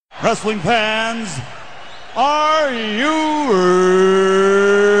Wrestling fans, are you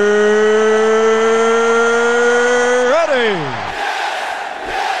ready?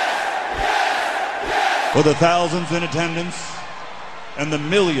 For the thousands in attendance and the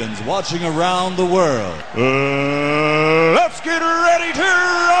millions watching around the world, let's get ready to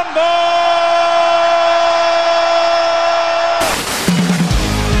rumble!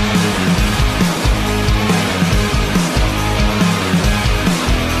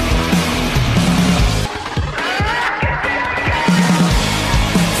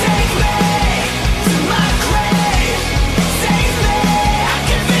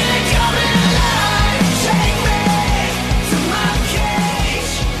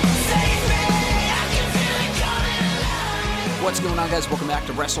 What's going on, guys? Welcome back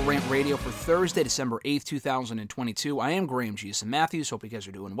to Wrestle Rant Radio for Thursday, December 8th, 2022. I am Graham G.S. Matthews. Hope you guys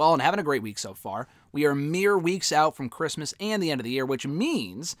are doing well and having a great week so far. We are mere weeks out from Christmas and the end of the year, which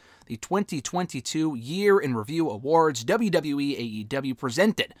means the 2022 Year in Review Awards, WWE AEW,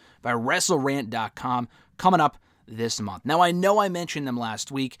 presented by WrestleRant.com, coming up this month. Now, I know I mentioned them last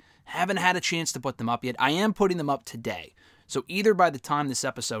week. Haven't had a chance to put them up yet. I am putting them up today. So either by the time this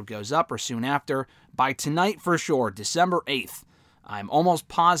episode goes up or soon after, by tonight for sure, December 8th, I'm almost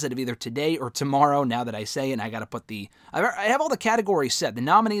positive either today or tomorrow, now that I say it, and I got to put I have all the categories set. The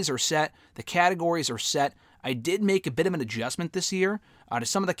nominees are set. The categories are set. I did make a bit of an adjustment this year to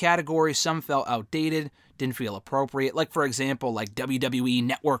some of the categories. Some felt outdated, didn't feel appropriate. Like, for example, like WWE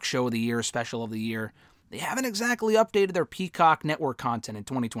Network Show of the Year, Special of the Year. They haven't exactly updated their Peacock Network content in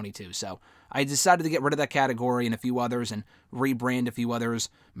 2022, so I decided to get rid of that category and a few others and rebrand a few others,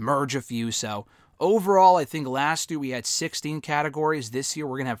 merge a few. So overall, I think last year we had 16 categories. This year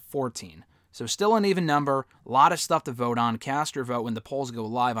we're going to have 14. So still an even number, a lot of stuff to vote on. Cast your vote when the polls go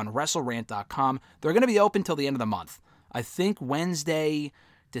live on WrestleRant.com. They're going to be open till the end of the month. I think Wednesday,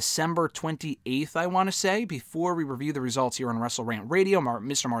 December 28th, I want to say, before we review the results here on WrestleRant Radio,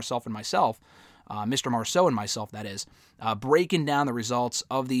 Mr. Marceau and myself, that is, breaking down the results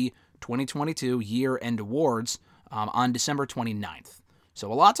of the 2022 year-end awards on December 29th.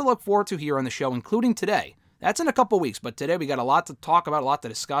 So a lot to look forward to here on the show, including today. That's in a couple weeks, but today we got a lot to talk about, a lot to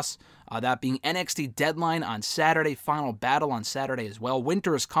discuss, that being NXT Deadline on Saturday, Final Battle on Saturday as well.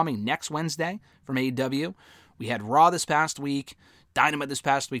 Winter is coming next Wednesday from AEW. We had Raw this past week, Dynamite this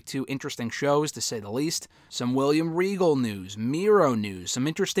past week too. Interesting shows, to say the least. Some William Regal news, Miro news, some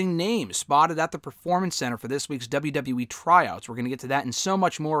interesting names spotted at the Performance Center for this week's WWE tryouts. We're going to get to that and so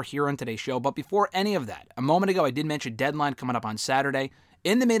much more here on today's show. But before any of that, a moment ago I did mention Deadline coming up on Saturday.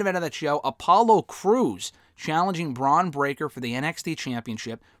 In the main event of that show, Apollo Crews challenging Braun Breaker for the NXT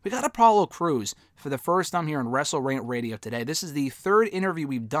Championship. We got Apollo Crews for the first time here on Wrestle Rant Radio today. This is the third interview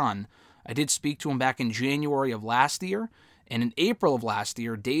we've done. I did speak to him back in January of last year. And in April of last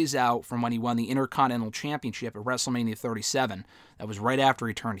year, days out from when he won the Intercontinental Championship at WrestleMania 37, that was right after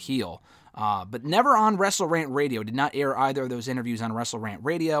he turned heel. But never on Wrestle Rant Radio, did not air either of those interviews on Wrestle Rant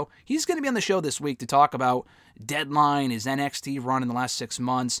Radio. He's going to be on the show this week to talk about Deadline, his NXT run in the last 6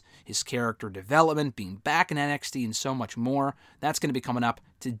 months, his character development, being back in NXT, and so much more. That's going to be coming up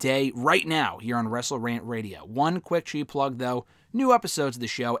today, right now, here on Wrestle Rant Radio. One quick cheap plug, though. New episodes of the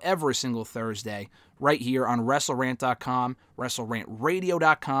show every single Thursday, right here on WrestleRant.com,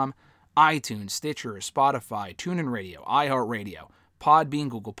 WrestleRantRadio.com, iTunes, Stitcher, Spotify, TuneIn Radio, iHeartRadio, Podbean,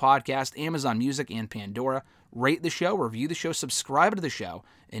 Google Podcast, Amazon Music, and Pandora. Rate the show, review the show, subscribe to the show,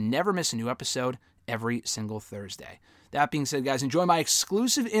 and never miss a new episode every single Thursday. That being said, guys, enjoy my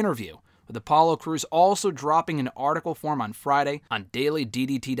exclusive interview with Apollo Crews, also dropping in article form on Friday on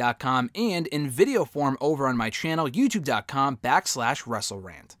DailyDDT.com and in video form over on my channel,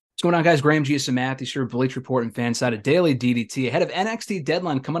 YouTube.com/WrestleRant. What's going on, guys? Graham G.S. Matthews here, Bleach Report and Fanside at Daily DDT. Ahead of NXT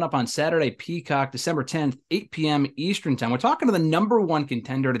Deadline coming up on Saturday, Peacock, December 10th, 8 p.m. Eastern Time. We're talking to the number one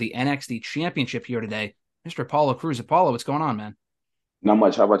contender to the NXT Championship here today, Mr. Apollo Crews. Apollo, what's going on, man? Not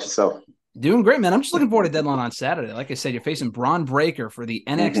much. How about yourself? Doing great, man. I'm just looking forward to Deadline on Saturday. Like I said, you're facing Braun Breaker for the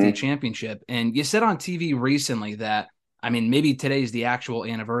NXT Championship. And you said on TV recently that, I mean, maybe today's the actual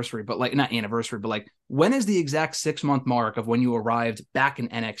anniversary, but like, not anniversary, but like, when is the exact 6-month mark of when you arrived back in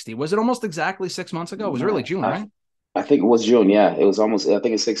NXT? Was it almost exactly 6 months ago? It was really June, right? I think it was June. Yeah. It was almost, I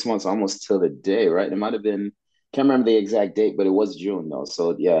think it's 6 months, almost to the day, right? It might have been, can't remember the exact date, but it was June though.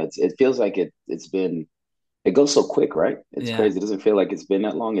 So yeah, it feels like it's been It goes so quick, right? It's Yeah. crazy. It doesn't feel like it's been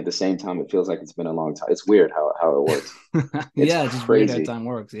that long. At the same time, it feels like it's been a long time. It's weird how it works. It's Yeah, it's just weird how crazy. time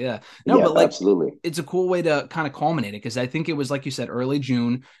works. Yeah. No, Yeah, but like absolutely. it's a cool way to kind of culminate it because I think it was like you said, early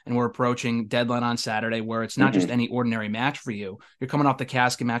June, and we're approaching deadline on Saturday where it's not just Hmm. any ordinary match for you. You're coming off the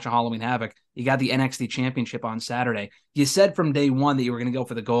casket match of Halloween Havoc. You got the NXT championship on Saturday. You said from day one that you were going to go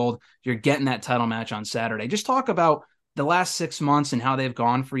for the gold. You're getting that title match on Saturday. Just talk about the last 6 months and how they've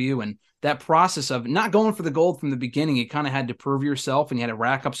gone for you and that process of not going for the gold from the beginning. You kind of had to prove yourself and you had to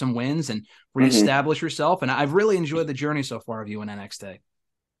rack up some wins and Hmm. reestablish yourself. And I've really enjoyed the journey so far of you in NXT.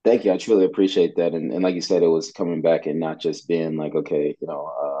 Thank you. I truly appreciate that. And like you said, it was coming back and not just being like, okay,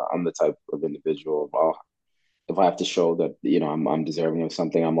 I'm the type of individual. If I have to show that, I'm deserving of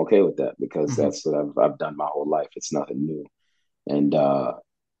something, I'm okay with that because Mm-hmm. that's what I've done my whole life. It's nothing new. And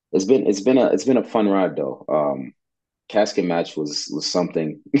it's been a fun ride though. Casket match was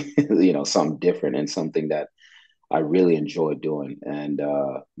something, something different and something that I really enjoyed doing, and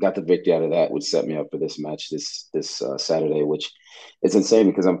got the victory out of that, which set me up for this match this Saturday, which is insane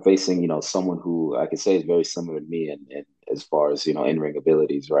because I'm facing someone who I could say is very similar to me, and as far as in ring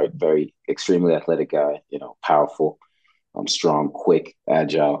abilities, right? Very extremely athletic guy, powerful, strong, quick,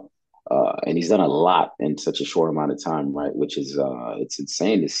 agile. And he's done a lot in such a short amount of time, right? Which is it's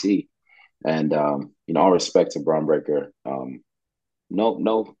insane to see. And all respect to Braun Breaker.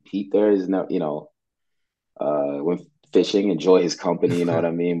 No heat there is no, when fishing, enjoy his company, you know what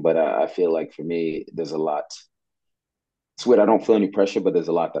I mean? But I feel like for me, there's a lot. It's weird. I don't feel any pressure, but there's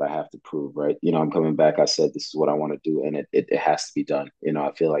a lot that I have to prove, right? I'm coming back. I said this is what I want to do, and it has to be done.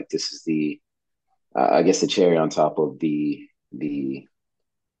 I feel like this is I guess the cherry on top of the the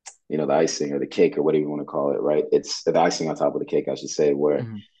icing or the cake or whatever you want to call it, right? It's the icing on top of the cake, I should say, where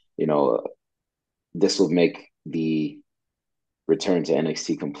Mm-hmm. you know this will make the return to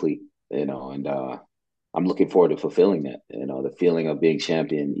NXT complete, and I'm looking forward to fulfilling that. The feeling of being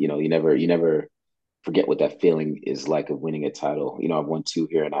champion. You never forget what that feeling is like of winning a title. I've won two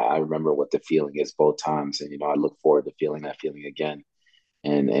here, and I remember what the feeling is both times, and I look forward to feeling that feeling again,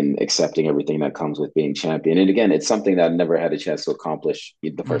 and accepting everything that comes with being champion. And again, it's something that I never had a chance to accomplish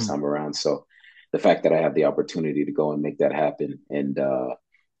the first Mm-hmm. time around. So the fact that I have the opportunity to go and make that happen, and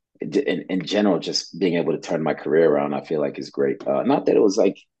in general, just being able to turn my career around, I feel like is great. Not that it was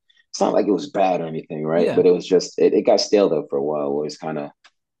like, it's not like it was bad or anything, right? Yeah. But it was just, it got stale though for a while, where it's kind of,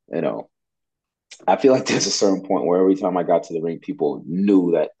 you know, I feel like there's a certain point where every time I got to the ring, people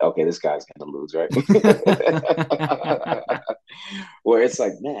knew that, okay, this guy's going to lose, right? Where it's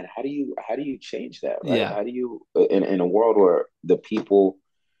like, man, how do you change that, right? Yeah. How do you, in a world where the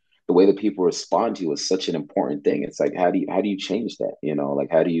way that people respond to you is such an important thing. It's like how do you change that?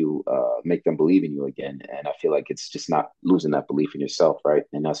 Like how do you make them believe in you again? And I feel like it's just not losing that belief in yourself, right?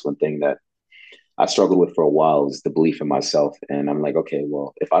 And that's one thing that I struggled with for a while is the belief in myself. And I'm like, okay,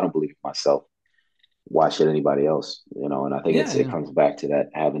 well, if I don't believe in myself, why should anybody else? And I think Yeah. it Yeah. comes back to that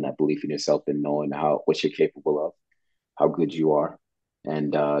having that belief in yourself and knowing what you're capable of, how good you are,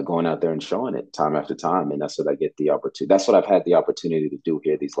 and going out there and showing it time after time. And that's what I get the opportunity. That's what I've had the opportunity to do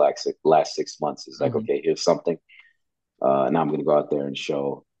here these last 6 months. Is like, Mm-hmm. okay, here's something. Now I'm going to go out there and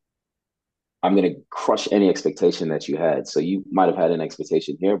show. I'm going to crush any expectation that you had. So you might have had an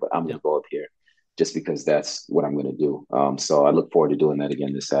expectation here, but I'm going Yeah. to go up here just because that's what I'm going to do. So I look forward to doing that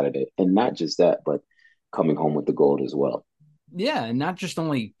again this Saturday, and not just that, but coming home with the gold as well. Yeah, and not just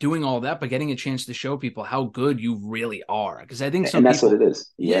only doing all that, but getting a chance to show people how good you really are. Because I think some And that's what people, it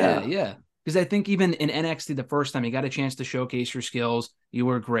is. yeah, Yeah. yeah. Because I think even in NXT the first time you got a chance to showcase your skills, you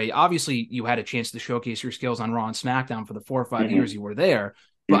were great. Obviously, you had a chance to showcase your skills on Raw and SmackDown for the 4 or 5 years Hmm. you were there.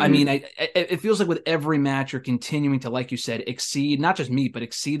 But I mean, Hmm. it feels like with every match you're continuing to, like you said, exceed not just meet, but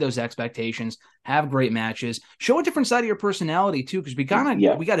exceed those expectations. Have great matches, show a different side of your personality too. Because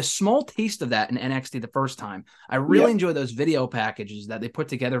Yeah. we got a small taste of that in NXT the first time. I really Yeah. enjoy those video packages that they put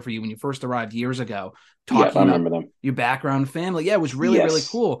together for you when you first arrived years ago, Yeah. I talking about remember them. your background family. Yeah, it was really, really Yes.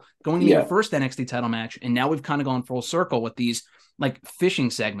 cool going into your Yeah. first NXT title match. And now we've kind of gone full circle with these like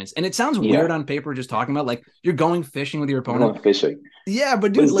fishing segments. And it sounds weird Yeah. on paper just talking about like you're going fishing with your We're opponent. going fishing, Yeah, but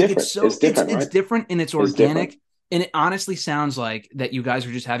but dude, it's like it's different. so It's different, it's right? different and it's It's different. organic. And it honestly sounds like that you guys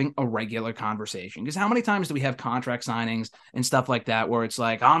are just having a regular conversation. Because how many times do we have contract signings and stuff like that where it's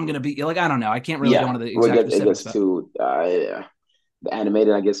like, oh, I'm going to be like, I don't know. I can't really go Yeah. into the Well, exact it specifics, gets but to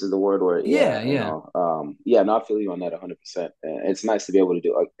animated, I guess is the word where, yeah, yeah, yeah. yeah, no, I feel you on that 100%. And it's nice to be able to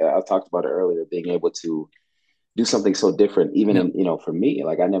do, I talked about it earlier, being able to do something so different, even Yep. in, for me,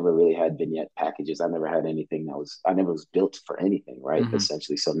 like I never really had vignette packages. I never had anything I never was built for anything, right? Mm-hmm.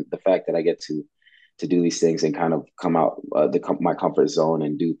 Essentially. So the fact that I get to to do these things and kind of come out my comfort zone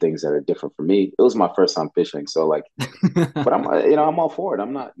and do things that are different for me. It was my first time fishing, so like, but I'm I'm all for it.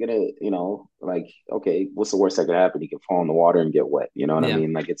 I'm not gonna like, okay, what's the worst that could happen? You can fall in the water and get wet. You know what I Yeah,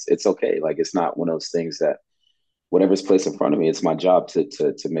 mean? Like it's okay. Like it's not one of those things that whatever's placed in front of me, it's my job to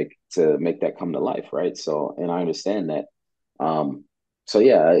make that come to life, right? So, and I understand that. Um, so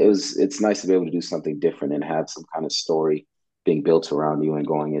yeah, it's nice to be able to do something different and have some kind of story being built around you and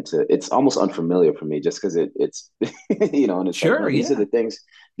going into it's almost unfamiliar for me just because it's and it's like, sure, no, these are yeah. the things,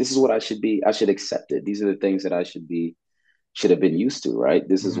 this is what I should accept it. These are the things that should have been used to, right?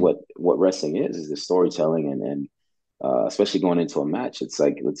 This is Hmm. what wrestling is the storytelling and especially going into a match. It's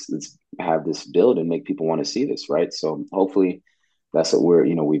like let's have this build and make people want to see this, right? So hopefully that's what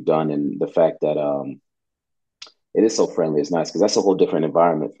we've done, and the fact that it is so friendly is nice because that's a whole different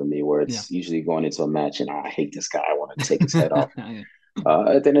environment for me where Yeah. it's usually going into a match and I hate this guy, I want to take his head off. Yeah.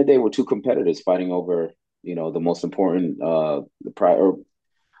 At the end of the day, we're two competitors fighting over the most important the prize or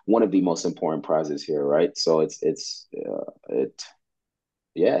one of the most important prizes here, right? So it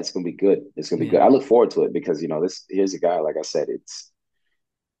yeah, it's gonna be good. It's gonna be good. Yeah. I look forward to it because this here's a guy, like I said, it's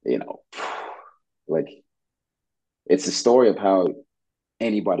you know, like it's a story of how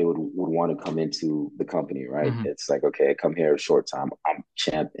anybody would want to come into the company, right? Hmm. It's like, okay, I come here a short time, I'm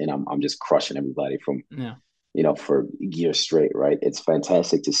champ, and I'm just crushing everybody from Yeah. for years straight, right? It's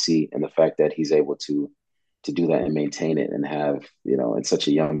fantastic to see, and the fact that he's able to do that and maintain it and have in such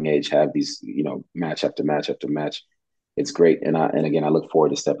a young age have these match after match after match. It's great, and again, I look forward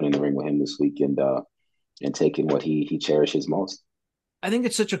to stepping in the ring with him this week and taking what he cherishes most. I think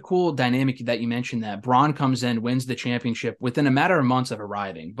it's such a cool dynamic that you mentioned that Braun comes in, wins the championship within a matter of months of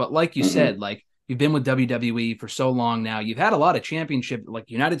arriving. But like you Mm-hmm. said, like you've been with WWE for so long now, you've had a lot of championship,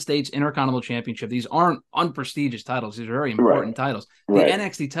 like United States Intercontinental Championship. These aren't unprestigious titles; these are very Right, important titles. The right.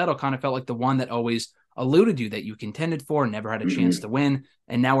 NXT title kind of felt like the one that always eluded you, that you contended for, never had a chance Mm-hmm. to win,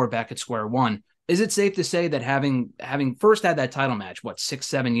 and now we're back at square one. Is it safe to say that having first had that title match, what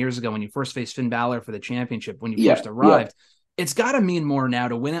 6-7 years ago when you first faced Finn Balor for the championship when you Yeah, first yeah. arrived? It's got to mean more now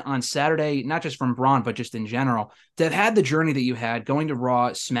to win it on Saturday, not just from Braun, but just in general. To have had the journey that you had, going to Raw,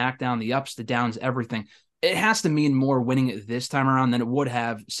 SmackDown, the ups, the downs, everything. It has to mean more winning it this time around than it would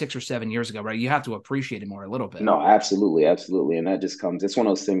have 6 or 7 years ago, right? You have to appreciate it more a little bit. No, absolutely, absolutely, and that just comes. It's one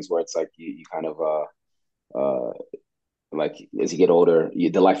of those things where it's like you kind of like as you get older,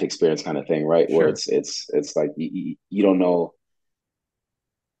 the life experience kind of thing, right? Where Sure. it's like you don't know,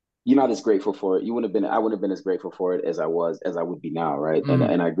 you're not as grateful for it. You wouldn't have been, I wouldn't have been as grateful for it as I would be now, right? And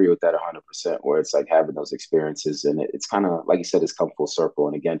Mm, and I agree with that 100%. Where it's like having those experiences, and it's kind of like you said, it's come full circle.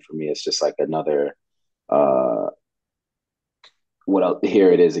 And again, for me, it's just like another uh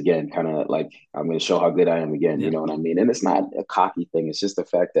here it is again, kind of like I'm going to show how good I am again. You yeah. know what I mean? And it's not a cocky thing. It's just the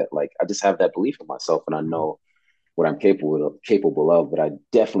fact that like I just have that belief in myself, and I Mhm. know what I'm capable of. But I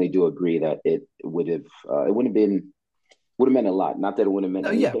definitely do agree that it would have meant a lot. Not that it wouldn't have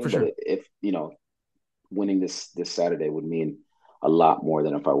Oh, meant yeah, for anything, but sure. if winning this Saturday would mean a lot more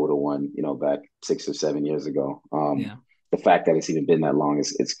than if I would have won, back 6 or 7 years ago. Yeah. The fact that it's even been that long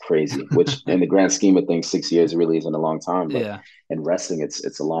is it's crazy. Which, in the grand scheme of things, 6 years really isn't a long time, but Yeah. in wrestling,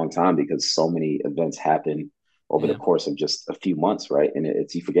 it's a long time because so many events happen over the Yeah. course of just a few months, right? And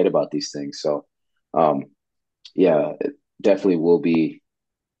it's you forget about these things. So, um, yeah, it definitely will be.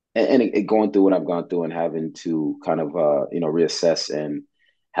 And going through what I've gone through and having to kind of reassess and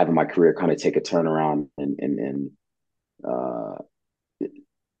having my career kind of take a turnaround and uh,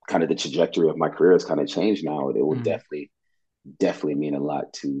 kind of the trajectory of my career has kind of changed now. It will Mhm. definitely mean a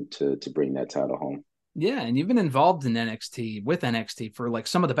lot to bring that title home. Yeah, and you've been involved in NXT with NXT for like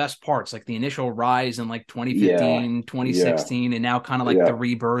some of the best parts, like the initial rise in like Yeah, 2015, yeah, 2016, and now kind of like the yeah.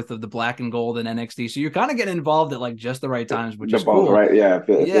 rebirth of the black and gold in NXT. So you're kind of getting involved at like just the right times, which The is both, cool. right? Yeah, it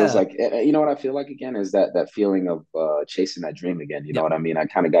feels Yeah. like you know what I feel like again is that feeling of chasing that dream again. You know Yep. what I mean? I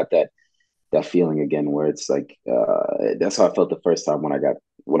kind of got that feeling again where it's like that's how I felt the first time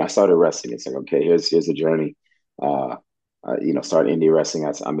when I started wrestling. It's like, okay, here's the journey. Uh, started indie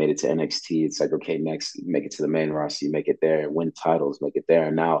wrestling. I made it to NXT. It's like, okay, next make it to the main roster. You make it there, win titles, make it there.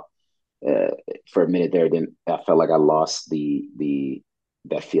 And now, uh, for a minute there, then I felt like I lost the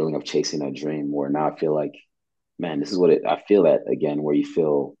that feeling of chasing that dream. Where now I feel like, man, this is I feel that again. Where you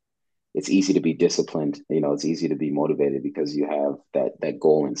feel it's easy to be disciplined. It's easy to be motivated because you have that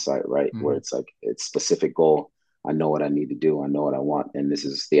goal in sight, right? Where Mhm. it's like it's specific goal. I know what I need to do. I know what I want, and this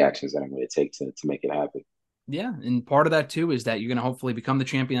is the actions that I'm going to take to make it happen. Yeah, and part of that, too, is that you're going to hopefully become the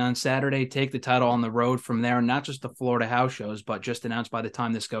champion on Saturday, take the title on the road from there, not just the Florida house shows, but just announced by the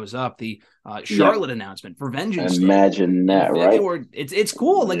time this goes up, the Charlotte announcement for Vengeance Day. Imagine that, right? It's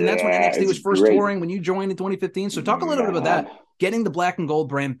cool. Like, and that's when NXT was first great. touring when you joined in 2015. So talk a little bit about that. Getting the black and gold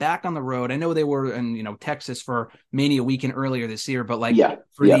brand back on the road. I know they were in Texas for Mania weekend earlier this year, but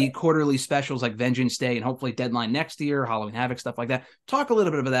the quarterly specials like Vengeance Day and hopefully Deadline next year, Halloween Havoc, stuff like that. Talk a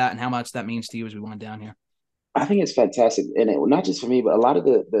little bit about that and how much that means to you as we went down here. I think it's fantastic, and not just for me, but a lot of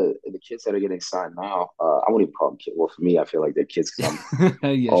the kids that are getting signed now. I won't even call them kids. Well, for me, I feel like they're kids because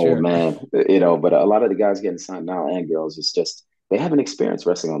I'm old man, But a lot of the guys getting signed now and girls, it's just they haven't experienced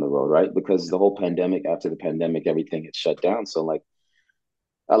wrestling on the road, right? Because the whole pandemic, after the pandemic, everything had shut down. So like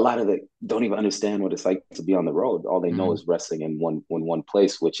a lot of them don't even understand what it's like to be on the road. All they know is wrestling in one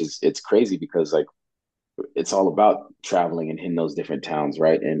place, which is it's crazy because like it's all about traveling and hitting those different towns,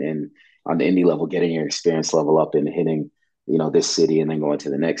 right? And on the indie level, getting your experience level up and hitting, this city and then going to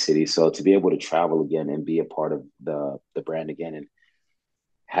the next city. So to be able to travel again and be a part of the brand again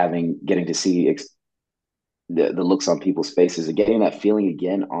and getting to see the looks on people's faces and getting that feeling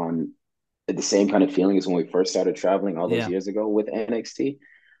again on the same kind of feeling as when we first started traveling all those years ago with NXT.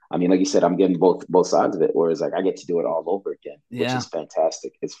 I mean, like you said, I'm getting both sides of it, whereas like I get to do it all over again, which is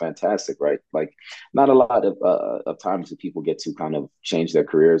fantastic. It's fantastic, right? Like not a lot of times do people get to kind of change their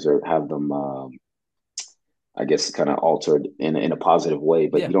careers or have them, I guess, kind of altered in a positive way,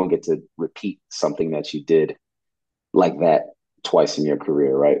 but you don't get to repeat something that you did like that twice in your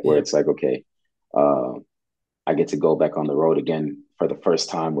career, right? Where it's like, okay, I get to go back on the road again for the first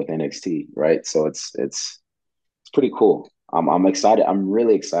time with NXT, right? So it's pretty cool. I'm excited. I'm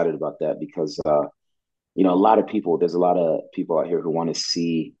really excited about that because, there's a lot of people out here who want to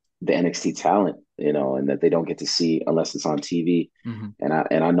see the NXT talent, and that they don't get to see unless it's on TV. Mm-hmm.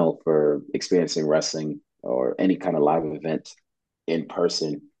 And I know for experiencing wrestling or any kind of live event in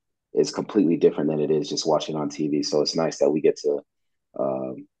person is completely different than it is just watching on TV. So it's nice that we get to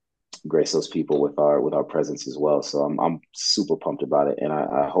grace those people with our presence as well. So I'm super pumped about it, and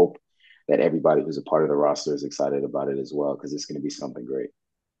I hope that everybody who's a part of the roster is excited about it as well, because it's going to be something great.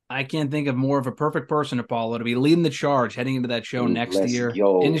 I can't think of more of a perfect person, Apollo, to be leading the charge heading into that show next year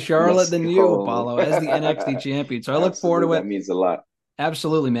in Charlotte than you, Apollo, as the NXT champion. So I look forward to it. That means a lot.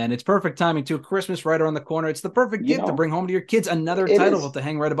 Absolutely, man. It's perfect timing, too. Christmas right around the corner. It's the perfect gift to bring home to your kids. Another title to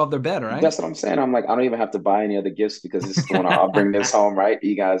hang right above their bed, right? That's what I'm saying. I'm like, I don't even have to buy any other gifts because this is going on. I'll bring this home, right?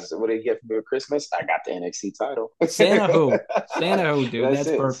 You guys, what do you get for me for Christmas? I got the NXT title. Santa who, dude. That's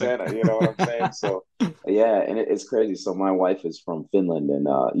perfect. Santa, you know what I'm saying? So, yeah, and it's crazy. So my wife is from Finland, and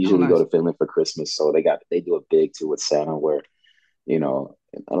usually we go to Finland for Christmas. So they do a big too with Santa where, I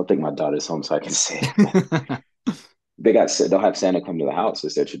don't think my daughter's home, so I can say it. They'll have Santa come to the house.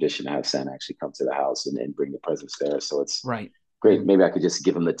 It's their tradition to have Santa actually come to the house and bring the presents there. So it's great. Maybe I could just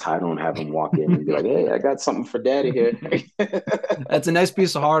give him the title and have him walk in and be like, "Hey, I got something for Daddy here." That's a nice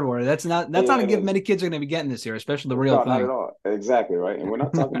piece of hardware. That's not a gift many kids are going to be getting this year, especially the real thing. Not at all. Exactly right. And we're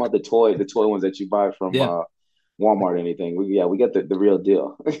not talking about the toy ones that you buy from Walmart or anything. We get the real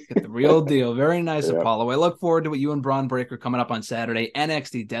deal. Get the real deal. Very nice, Apollo. I look forward to what you and Braun Breaker coming up on Saturday.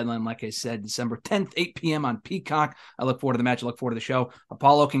 NXT Deadline, like I said, December 10th, 8 p.m. on Peacock. I look forward to the match. I look forward to the show.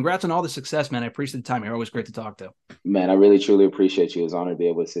 Apollo, congrats on all the success, man. I appreciate the time. You're always great to talk to. Man, I really, truly appreciate you. It was an honor to be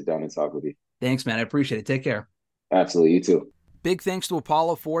able to sit down and talk with you. Thanks, man. I appreciate it. Take care. Absolutely. You too. Big thanks to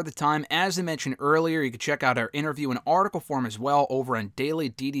Apollo for the time. As I mentioned earlier, you can check out our interview in article form as well over on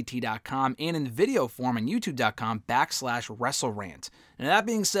dailyddt.com and in video form on youtube.com/WrestleRant. And that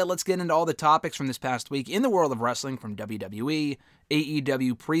being said, let's get into all the topics from this past week in the world of wrestling, from WWE,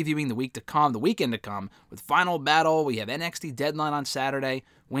 AEW previewing the week to come, the weekend to come, with Final Battle. We have NXT Deadline on Saturday.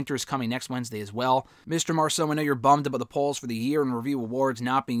 Winter's coming next Wednesday as well. Mr. Marceau, I know you're bummed about the polls for the year and review awards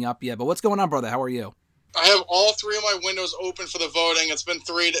not being up yet, but what's going on, brother? How are you? I have all three of my windows open for the voting. It's been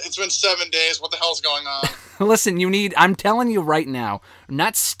 7 days. What the hell's going on? Listen, I'm telling you right now, I'm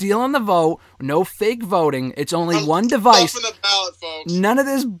not stealing the vote, no fake voting. It's only one device. The ballot, folks. None of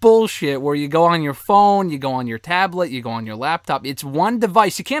this bullshit where you go on your phone, you go on your tablet, you go on your laptop. It's one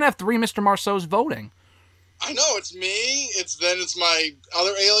device. You can't have three Mr. Marceaus voting. I know, it's me, it's my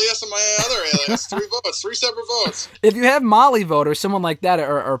other alias and my other alias. 3 votes, 3 separate votes. If you have Molly vote or someone like that,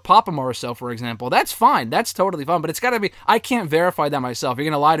 or Papa Marceau, for example, that's fine. That's totally fine. But it's got to be, I can't verify that myself. You're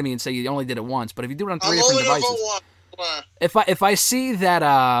going to lie to me and say you only did it once. But if you do it on 3 different devices. I'm only going to vote once. If I see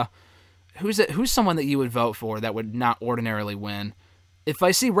that, who's someone that you would vote for that would not ordinarily win? if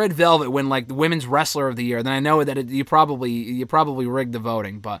I see Red Velvet win like the Women's Wrestler of the Year, then I know that you probably rigged the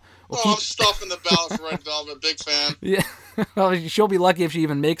voting. But I'm stuffing the ballot for Red Velvet. Big fan. Yeah, well, she'll be lucky if she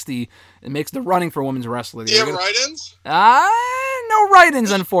even makes the running for Women's Wrestler of the Year. Do you have write-ins? No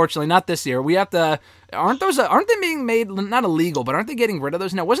write-ins, unfortunately, not this year. We have to. Aren't they being made not illegal, but aren't they getting rid of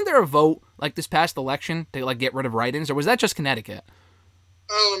those now? Wasn't there a vote like this past election to like get rid of write-ins, or was that just Connecticut?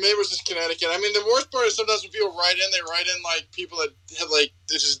 I don't know, maybe it was just Connecticut. I mean, the worst part is sometimes when people write in, they write in like people that have like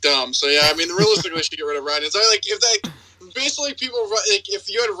this is dumb. So yeah, I mean, realistically, they should get rid of write-ins. Basically people like if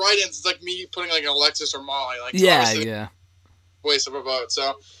you had write-ins, it's like me putting like an Alexis or Molly. Like yeah, waste of a vote.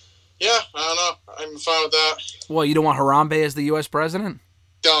 So yeah, I don't know. I'm fine with that. Well, you don't want Harambe as the U.S. president?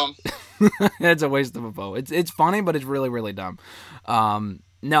 Dumb. It's a waste of a vote. It's funny, but it's really, really dumb.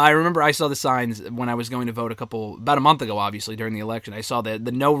 No, I remember I saw the signs when I was going to vote about a month ago, obviously, during the election. I saw the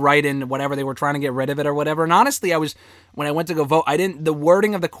no write-in, whatever, they were trying to get rid of it or whatever. And honestly, when I went to go vote, the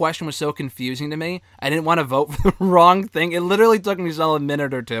wording of the question was so confusing to me. I didn't want to vote for the wrong thing. It literally took me a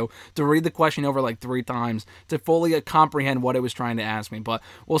minute or two to read the question over like 3 times to fully comprehend what it was trying to ask me. But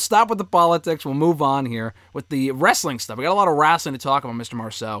we'll stop with the politics. We'll move on here with the wrestling stuff. We got a lot of wrestling to talk about, Mr.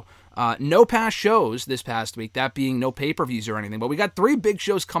 Marceau. No past shows this past week, that being no pay-per-views or anything, but we got 3 big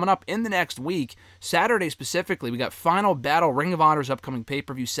shows coming up in the next week. Saturday specifically, we got Final Battle, Ring of Honor's upcoming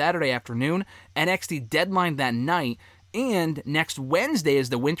pay-per-view Saturday afternoon, NXT Deadline that night, and next Wednesday is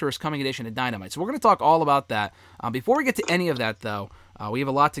the Winter is Coming edition of Dynamite. So we're going to talk all about that. Before we get to any of that, though, we have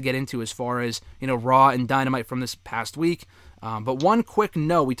a lot to get into as far as Raw and Dynamite from this past week. But one quick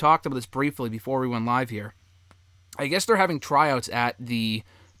note, we talked about this briefly before we went live here. I guess they're having tryouts at the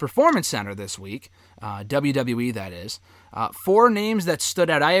Performance Center this week, WWE that is. 4 names that stood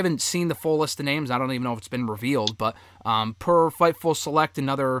out. I haven't seen the full list of names. I don't even know if it's been revealed, but per Fightful Select and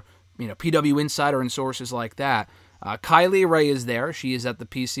other PW Insider and sources like that, Kylie Rae is there. She is at the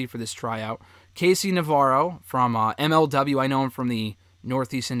PC for this tryout. Casey Navarro from MLW. I know him from the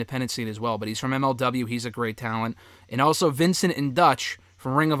Northeast Independent scene as well, but he's from MLW. He's a great talent. And also Vincent and Dutch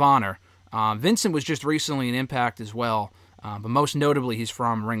from Ring of Honor. Vincent was just recently in Impact as well. But most notably, he's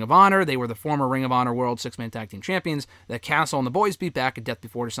from Ring of Honor. They were the former Ring of Honor World 6-Man Tag Team Champions that Castle and the boys beat back at Death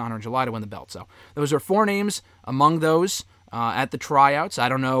Before Dishonor in July to win the belt. So those are 4 names among those at the tryouts. I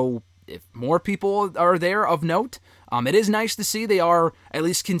don't know if more people are there of note. It is nice to see they are at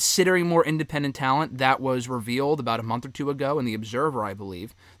least considering more independent talent. That was revealed about a month or 2 ago in The Observer, I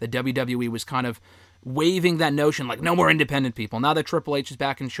believe. The WWE was kind of waving that notion like no more independent people. Now that Triple H is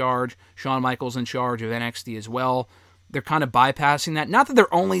back in charge, Shawn Michaels in charge of NXT as well, they're kind of bypassing that. Not that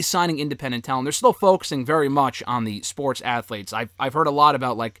they're only signing independent talent. They're still focusing very much on the sports athletes. I've heard a lot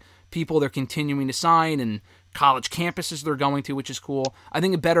about like people they're continuing to sign and college campuses they're going to, which is cool. I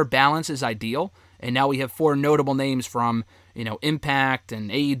think a better balance is ideal. And now we have 4 notable names from Impact and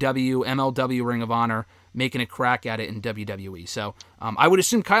AEW, MLW, Ring of Honor, making a crack at it in WWE. So I would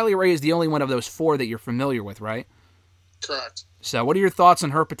assume Kylie Rae is the only one of those 4 that you're familiar with, right? Correct. So what are your thoughts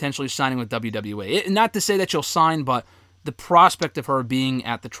on her potentially signing with WWE? Not to say that she'll sign, but the prospect of her being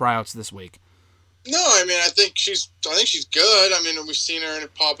at the tryouts this week. No, I mean, I think she's good. I mean, we've seen her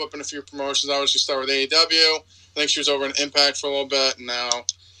pop up in a few promotions. Obviously, started with AEW. I think she was over in Impact for a little bit, and now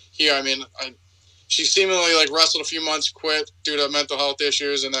here. I mean, she seemingly like wrestled a few months, quit due to mental health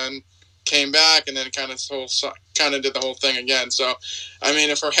issues, and then came back, and then kind of did the whole thing again. So, I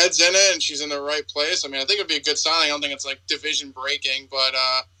mean, if her head's in it and she's in the right place, I mean, I think it'd be a good signing. I don't think it's like division breaking, but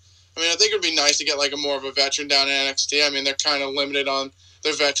I mean, I think it'd be nice to get like a more of a veteran down in NXT. I mean, they're kind of limited on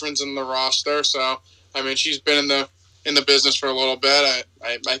their veterans in the roster, so I mean, she's been in the business for a little bit.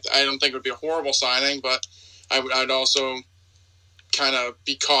 I don't think it would be a horrible signing, but I'd also kind of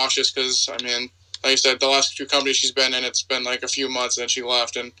be cautious because I mean, like I said, the last 2 companies she's been in, it's been like a few months and then she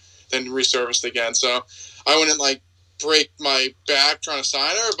left and then resurfaced again. So I wouldn't like break my back trying to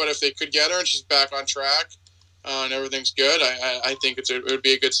sign her, but if they could get her and she's back on track and everything's good, I think it would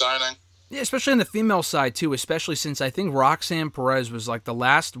be a good signing. Yeah, especially on the female side, too, especially since I think Roxanne Perez was like the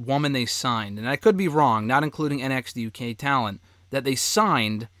last woman they signed, and I could be wrong, not including NXT UK talent, that they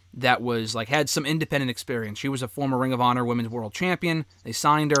signed that was like had some independent experience. She was a former Ring of Honor Women's World Champion. They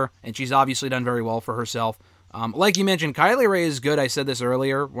signed her, and she's obviously done very well for herself. Like you mentioned, Kylie Rae is good. I said this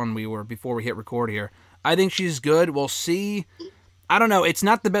earlier before we hit record here. I think she's good. We'll see. I don't know. It's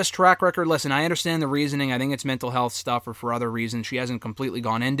not the best track record. Listen, I understand the reasoning. I think it's mental health stuff or for other reasons. She hasn't completely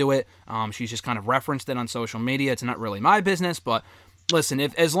gone into it. She's just kind of referenced it on social media. It's not really my business, but listen,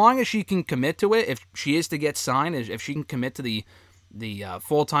 as long as she can commit to it, if she is to get signed, if she can commit to the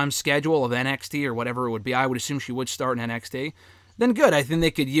full-time schedule of NXT or whatever it would be, I would assume she would start in NXT. then good. I think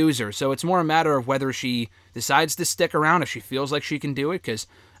they could use her. So it's more a matter of whether she decides to stick around if she feels like she can do it. Because,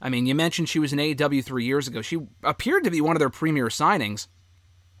 I mean, you mentioned she was in AEW 3 years ago. She appeared to be one of their premier signings.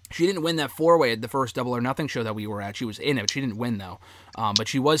 She didn't win that 4-way at the first Double or Nothing show that we were at. She was in it, but she didn't win, though. But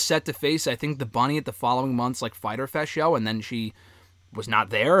she was set to face, I think, the Bunny at the following month's like Fyter Fest show, and then she was not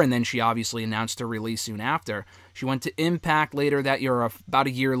there, and then she obviously announced her release soon after. She went to Impact later that year, about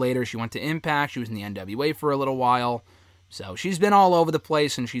a year later. She went to Impact. She was in the NWA for a little while. So she's been all over the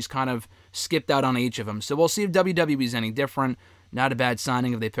place, and she's kind of skipped out on each of them. So we'll see if WWE's any different. Not a bad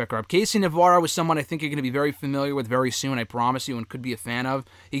signing if they pick her up. Casey Navarro was someone I think you're going to be very familiar with very soon, I promise you, and could be a fan of.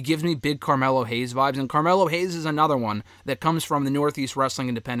 He gives me big Carmelo Hayes vibes, and Carmelo Hayes is another one that comes from the Northeast Wrestling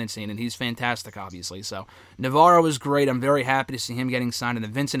independent scene, and he's fantastic, obviously. So Navarro is great. I'm very happy to see him getting signed. And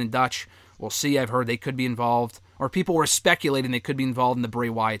then Vincent and Dutch, we'll see. I've heard they could be involved, or people were speculating they could be involved in the Bray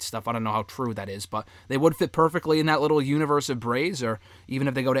Wyatt stuff. I don't know how true that is, but they would fit perfectly in that little universe of Brays, or even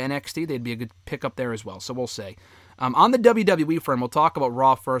if they go to NXT, they'd be a good pickup there as well. So we'll see. On the WWE front, we'll talk about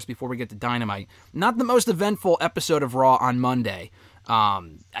Raw first before we get to Dynamite. Not the most eventful episode of Raw on Monday.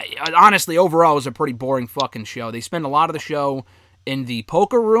 Honestly, overall, it was a pretty boring fucking show. They spent a lot of the show in the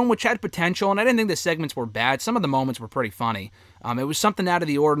poker room, which had potential, and I didn't think the segments were bad. Some of the moments were pretty funny. It was something out of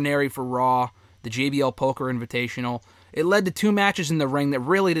the ordinary for Raw, the JBL Poker Invitational. It led to 2 matches in the ring that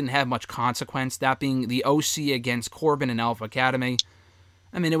really didn't have much consequence, that being the OC against Corbin and Alpha Academy.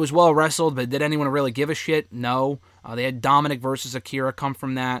 I mean, it was well wrestled, but did anyone really give a shit? No. They had Dominic versus Akira come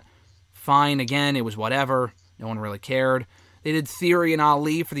from that. Fine, again, it was whatever. No one really cared. They did Theory and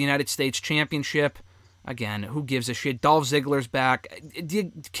Ali for the United States Championship. Again, who gives a shit? Dolph Ziggler's back.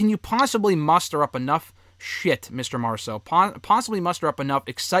 Can you possibly muster up enough shit, Mr. Marceau? Possibly muster up enough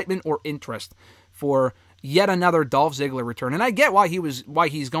excitement or interest for yet another Dolph Ziggler return? And I get why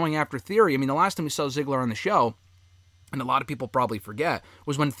he's going after Theory. I mean, the last time we saw Ziggler on the show, and a lot of people probably forget,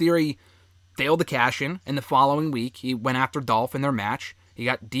 was when Theory failed to cash in the following week. He went after Dolph in their match. He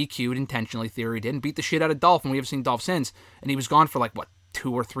got DQ'd intentionally, Theory did, and beat the shit out of Dolph, and we haven't seen Dolph since. And he was gone for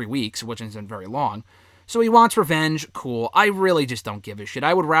 2 or 3 weeks, which isn't very long. So he wants revenge, cool. I really just don't give a shit.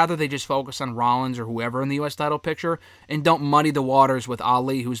 I would rather they just focus on Rollins or whoever in the U.S. title picture, and don't muddy the waters with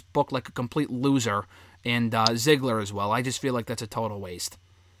Ali, who's booked like a complete loser, and Ziggler as well. I just feel like that's a total waste.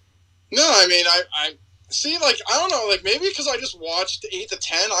 No, I mean, I see, I don't know, maybe because I just watched 8 to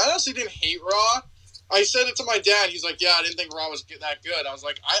 10. I honestly didn't hate Raw. I said it to my dad. He's like, yeah, I didn't think Raw was that good. I was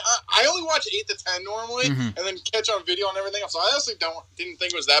like, I only watch 8 to 10 normally, and then catch on video and everything else. So I honestly didn't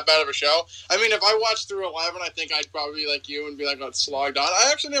think it was that bad of a show. I mean, if I watched through 11, I think I'd probably be like you and be like, oh, slogged on. I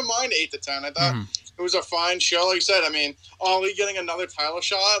actually didn't mind 8 to 10. I thought it was a fine show. Like you said, I mean, Ali getting another title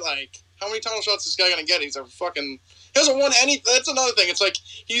shot, how many title shots is this guy going to get? He hasn't won any. That's another thing. It's like,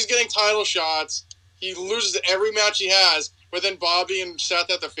 he's getting title shots. He loses every match he has, but then Bobby and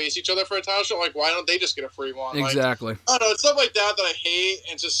Seth have to face each other for a title shot. Why don't they just get a free one? Exactly. I don't know. It's stuff like that I hate.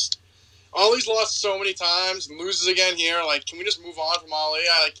 And just, Ali's lost so many times and loses again here. Can we just move on from Ali?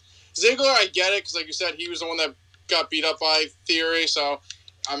 Ziggler, I get it, because like you said, he was the one that got beat up by Theory. So,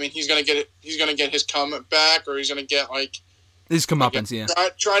 I mean, he's gonna get it. He's gonna get his comeback, or he's gonna get his comeuppance. Yeah.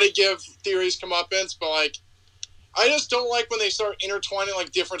 Try to give Theory's comeuppance, but I just don't like when they start intertwining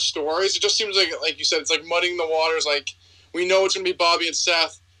different stories. It just seems like you said, it's muddying the waters. We know it's gonna be Bobby and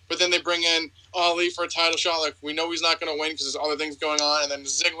Seth, but then they bring in Ali for a title shot. We know he's not gonna win because there's other things going on, and then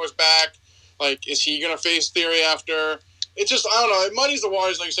Ziggler's back. Is he gonna face Theory after? It just, I don't know. It muddies the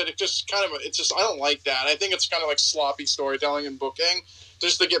waters, like you said. It just I don't like that. I think it's kind of sloppy storytelling and booking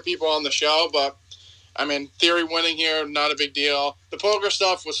just to get people on the show. But I mean, Theory winning here, not a big deal. The poker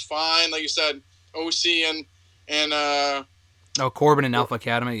stuff was fine, like you said. OC and Corbin and Alpha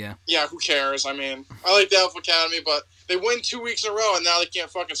Academy, yeah. Yeah, who cares? I mean, I like the Alpha Academy, but they win 2 weeks in a row, and now they can't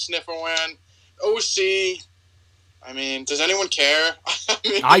fucking sniff a win. OC, I mean, does anyone care?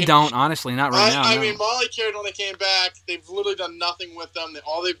 I don't, honestly, not right now. I mean, Molly cared when they came back. They've literally done nothing with them.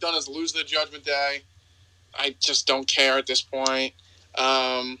 All they've done is lose the Judgment Day. I just don't care at this point.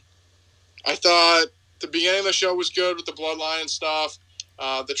 I thought the beginning of the show was good with the Bloodline and stuff.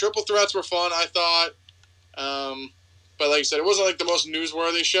 The triple threats were fun, I thought. But like I said, it wasn't the most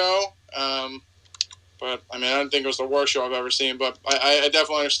newsworthy show. But I mean, I don't think it was the worst show I've ever seen. But I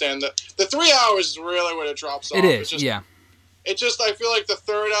definitely understand that the 3 hours is really what it drops off. It is, yeah. It just, I feel like the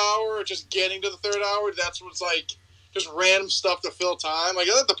third hour, just getting to the third hour, that's what's just random stuff to fill time. I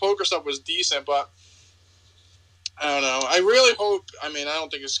thought the poker stuff was decent, but I don't know. I really hope, I mean, I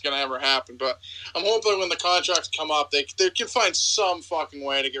don't think it's going to ever happen, but I'm hoping when the contracts come up, they can find some fucking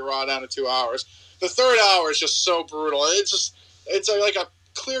way to get Raw down to 2 hours. The third hour is just so brutal. It's like a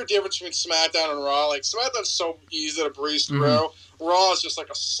clear difference between SmackDown and Raw. Like, SmackDown's so easy to breeze through. Raw is just like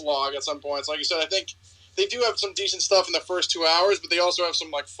a slog at some points. Like you said, I think they do have some decent stuff in the first 2 hours, but they also have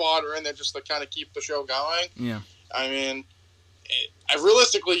some like fodder in there just to kind of keep the show going. Yeah. I mean,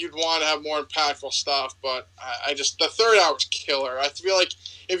 realistically, you'd want to have more impactful stuff, but I just, the third hour is killer. I feel like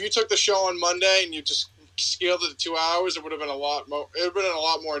if you took the show on Monday and you just scaled it to 2 hours, it would have been a lot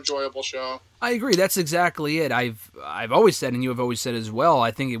more enjoyable show. I agree. That's exactly it. I've always said, and you have always said as well,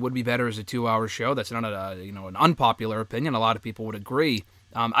 I think it would be better as a 2 hour show. That's not an unpopular opinion. A lot of people would agree.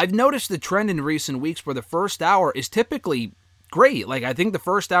 I've noticed the trend in recent weeks where the first hour is typically great. Like, I think the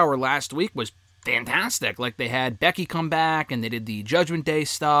first hour last week was fantastic. Like, they had Becky come back, and they did the Judgment Day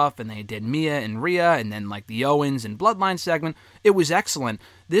stuff, and they did Mia and Rhea, and then, like, the Owens and Bloodline segment. It was excellent.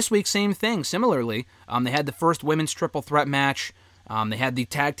 This week, same thing. Similarly, they had the first women's triple threat match. They had the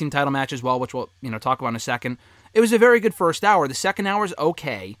tag team title match as well, which we'll talk about in a second. It was a very good first hour. The second hour is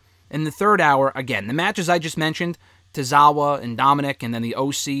okay. And the third hour, again, the matches I just mentioned, Tozawa and Dominic, and then the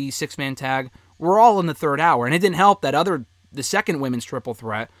OC six-man tag, were all in the third hour. And it didn't help that the second women's triple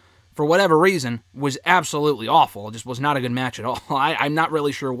threat, for whatever reason, was absolutely awful. It just was not a good match at all. I'm not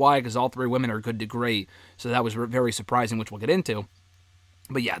really sure why, because all three women are good to great. So that was very surprising, which we'll get into.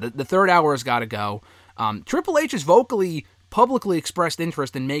 But yeah, the third hour has got to go. Triple H has publicly expressed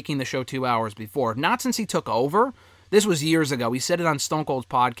interest in making the show 2 hours before. Not since he took over. This was years ago. He said it on Stone Cold's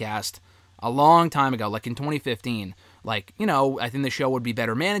podcast a long time ago, like in 2015. Like, I think the show would be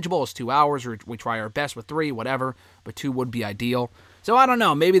better manageable as 2 hours, or we try our best with 3, whatever, but 2 would be ideal. So I don't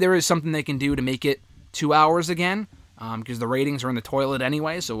know. Maybe there is something they can do to make it 2 hours again, because the ratings are in the toilet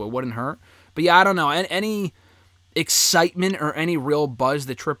anyway, so it wouldn't hurt. But yeah, I don't know. Any excitement or any real buzz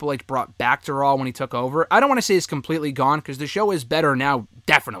that Triple H brought back to Raw when he took over, I don't want to say it's completely gone, because the show is better now,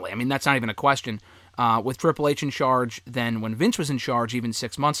 definitely. I mean, that's not even a question, with Triple H in charge than when Vince was in charge even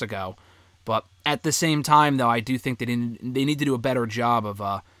 6 months ago. But at the same time, though, I do think that they need to do a better job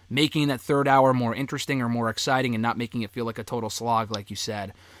of making that third hour more interesting or more exciting and not making it feel like a total slog, like you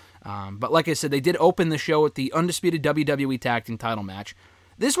said. But like I said, they did open the show with the undisputed WWE Tag Team title match.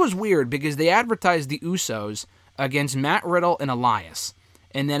 This was weird because they advertised the Usos against Matt Riddle and Elias.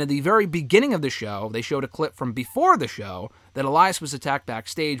 And then at the very beginning of the show, they showed a clip from before the show that Elias was attacked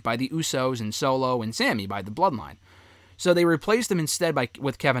backstage by the Usos and Solo and Sammy by the Bloodline. So they replaced him instead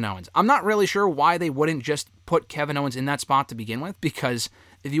with Kevin Owens. I'm not really sure why they wouldn't just put Kevin Owens in that spot to begin with, because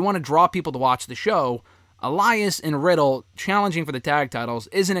if you want to draw people to watch the show, Elias and Riddle challenging for the tag titles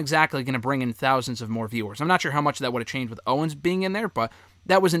isn't exactly going to bring in thousands of more viewers. I'm not sure how much that would have changed with Owens being in there, but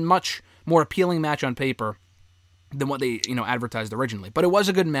that was a much more appealing match on paper than what they advertised originally. But it was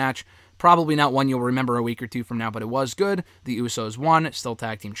a good match. Probably not one you'll remember a week or two from now, but it was good. The Usos won, still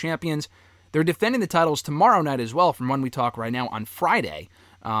tag team champions. They're defending the titles tomorrow night as well, from when we talk right now on Friday.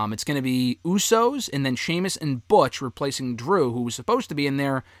 It's going to be Usos and then Sheamus and Butch replacing Drew, who was supposed to be in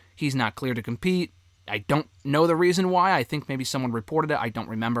there. He's not clear to compete. I don't know the reason why. I think maybe someone reported it. I don't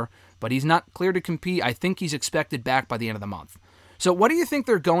remember. But he's not clear to compete. I think he's expected back by the end of the month. So what do you think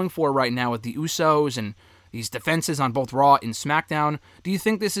they're going for right now with the Usos and these defenses on both Raw and SmackDown? Do you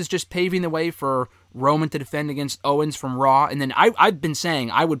think this is just paving the way for Roman to defend against Owens from Raw? And then I've been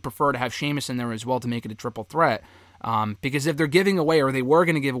saying I would prefer to have Sheamus in there as well to make it a triple threat. Because if they're giving away, or they were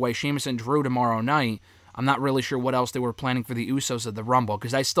going to give away Sheamus and Drew tomorrow night, I'm not really sure what else they were planning for the Usos at the Rumble,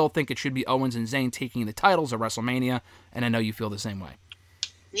 because I still think it should be Owens and Zayn taking the titles at WrestleMania, and I know you feel the same way.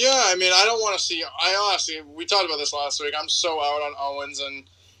 Yeah, I mean, I don't want to see... honestly, we talked about this last week. I'm so out on Owens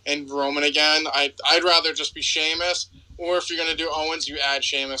and Roman again. I'd rather just be Sheamus, or if you're going to do Owens, you add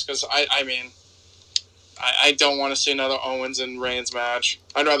Sheamus, because I don't want to see another Owens and Reigns match.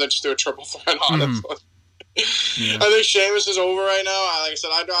 I'd rather just do a triple threat, honestly. Yeah. I think Sheamus is over right now. Like I said,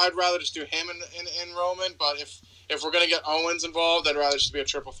 I'd rather just do him and Roman, but if we're going to get Owens involved, I'd rather just be a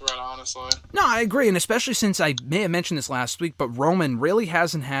triple threat, honestly. No, I agree, and especially since I may have mentioned this last week, but Roman really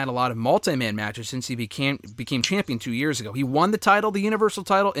hasn't had a lot of multi-man matches since he became champion 2 years ago. He won the title, the Universal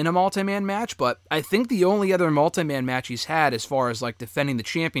title, in a multi-man match, but I think the only other multi-man match he's had as far as like defending the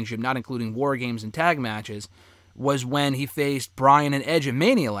championship, not including War Games and tag matches, was when he faced Bryan and Edge at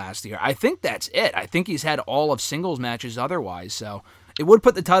Mania last year. I think that's it. I think he's had all of singles matches otherwise, so it would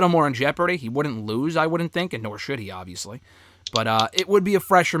put the title more in jeopardy. He wouldn't lose, I wouldn't think, and nor should he, obviously. But it would be a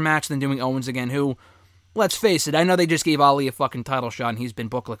fresher match than doing Owens again, who, let's face it, I know they just gave Ali a fucking title shot and he's been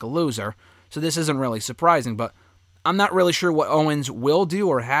booked like a loser, so this isn't really surprising, but I'm not really sure what Owens will do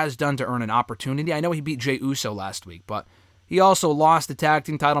or has done to earn an opportunity. I know he beat Jey Uso last week, but he also lost the tag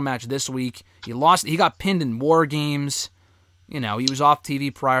team title match this week. He got pinned in War Games. He was off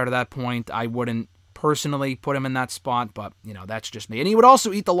TV prior to that point. I wouldn't personally put him in that spot, but, that's just me. And he would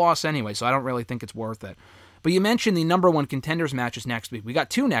also eat the loss anyway, so I don't really think it's worth it. But you mentioned the number one contenders matches next week. We got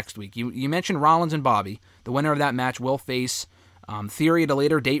 2 next week. You mentioned Rollins and Bobby. The winner of that match will face Theory at a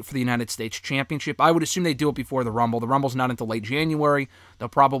later date for the United States Championship. I would assume they do it before the Rumble. The Rumble's not until late January. They'll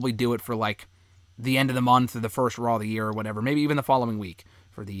probably do it for, the end of the month or the first Raw of the year or whatever. Maybe even the following week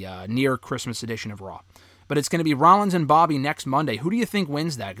for the near Christmas edition of Raw. But it's going to be Rollins and Bobby next Monday. Who do you think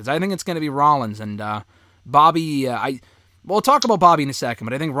wins that? Because I think it's going to be Rollins. And Bobby, we'll talk about Bobby in a second,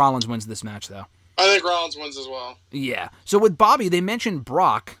 but I think Rollins wins this match, though. I think Rollins wins as well. Yeah. So with Bobby, they mentioned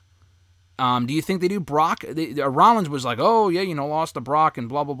Brock. Do you think they do Brock? Rollins was like, oh, yeah, lost to Brock and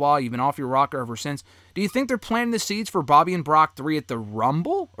blah, blah, blah. You've been off your rocker ever since. Do you think they're planting the seeds for Bobby and Brock 3 at the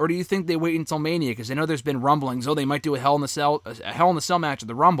Rumble? Or do you think they wait until Mania? Because I know there's been rumblings, they might do a Hell in the Cell match at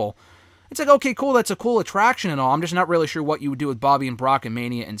the Rumble. It's like, okay, cool, that's a cool attraction and all. I'm just not really sure what you would do with Bobby and Brock in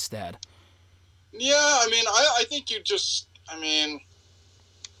Mania instead. Yeah, I think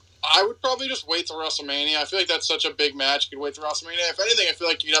I would probably just wait till WrestleMania. I feel like that's such a big match. You could wait till WrestleMania. If anything, I feel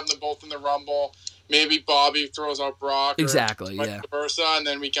like you'd have them both in the Rumble. Maybe Bobby throws out Brock. Exactly, or vice versa, and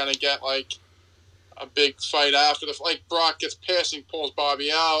then we kind of get, a big fight after Brock gets pissed and pulls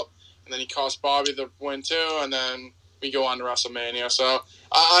Bobby out, and then he costs Bobby the win too, and then we go on to WrestleMania. So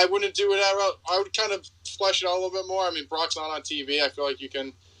I wouldn't do it that route. I would kind of flesh it out a little bit more. Brock's not on TV. I feel like you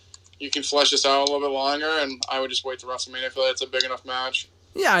can flesh this out a little bit longer, and I would just wait till WrestleMania. I feel like it's a big enough match.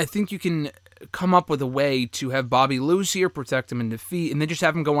 Yeah, I think you can come up with a way to have Bobby lose here, protect him in defeat, and then just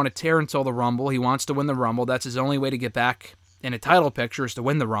have him go on a tear until the Rumble. He wants to win the Rumble. That's his only way to get back in a title picture is to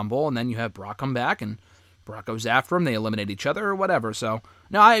win the Rumble, and then you have Brock come back, and Brock goes after him. They eliminate each other or whatever. So,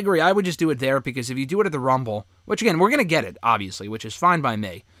 no, I agree. I would just do it there because if you do it at the Rumble, which, again, we're going to get it, obviously, which is fine by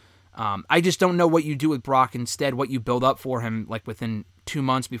me. I just don't know what you do with Brock instead, what you build up for him within 2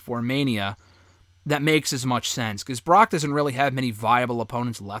 months before Mania. That makes as much sense, because Brock doesn't really have many viable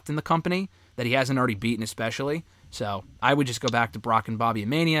opponents left in the company that he hasn't already beaten especially, so I would just go back to Brock and Bobby at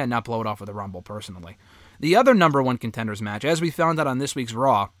Mania and not blow it off with a Rumble, personally. The other number one contenders match, as we found out on this week's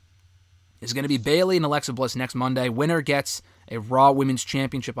Raw, is going to be Bayley and Alexa Bliss next Monday. Winner gets a Raw Women's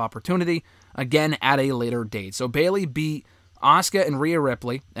Championship opportunity, again at a later date. So Bayley beat Asuka and Rhea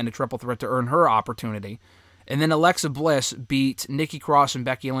Ripley in a triple threat to earn her opportunity. And then Alexa Bliss beat Nikki Cross and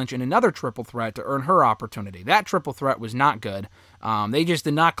Becky Lynch in another triple threat to earn her opportunity. That triple threat was not good. They just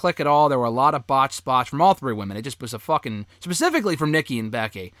did not click at all. There were a lot of botched spots from all 3 women. It just was specifically from Nikki and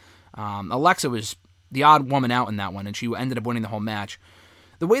Becky. Alexa was the odd woman out in that one, and she ended up winning the whole match.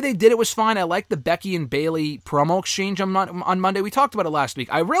 The way they did it was fine. I liked the Becky and Bayley promo exchange on Monday. We talked about it last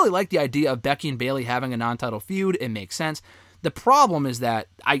week. I really like the idea of Becky and Bayley having a non-title feud. It makes sense. The problem is that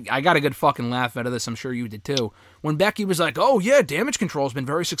I got a good fucking laugh out of this. I'm sure you did too. When Becky was like, oh yeah, Damage Control's been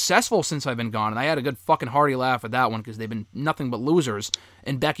very successful since I've been gone. And I had a good fucking hearty laugh at that one because they've been nothing but losers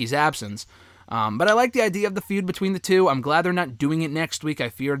in Becky's absence. But I like the idea of the feud between the two. I'm glad they're not doing it next week. I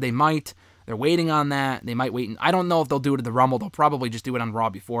feared they might. They're waiting on that. They might wait. I don't know if they'll do it at the Rumble. They'll probably just do it on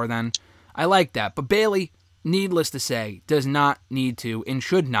Raw before then. I like that. But Bayley, needless to say, does not need to and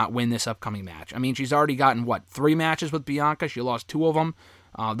should not win this upcoming match. She's already gotten, 3 matches with Bianca? She lost 2 of them.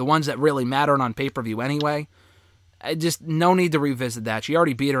 The ones that really mattered on pay-per-view anyway. Just no need to revisit that. She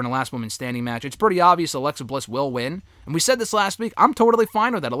already beat her in the last women's standing match. It's pretty obvious Alexa Bliss will win. And we said this last week. I'm totally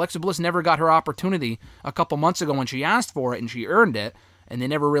fine with that. Alexa Bliss never got her opportunity a couple months ago when she asked for it and she earned it. And they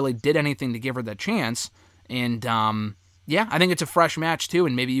never really did anything to give her that chance. And, yeah, I think it's a fresh match too.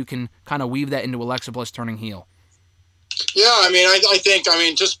 And maybe you can kind of weave that into Alexa Bliss turning heel. Yeah, I think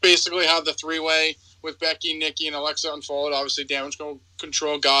just basically how the 3-way with Becky, Nikki, and Alexa unfolded. Obviously, Damage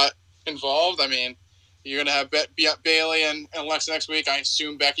Control got involved. You're going to have Bayley and Alexa next week. I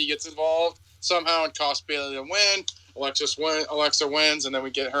assume Becky gets involved somehow and costs Bayley to win. Alexa wins, and then we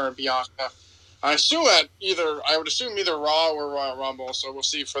get her and Bianca. I would assume either Raw or Royal Rumble, so we'll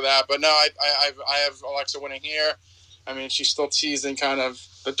see for that. But no, I have Alexa winning here. She's still teasing kind of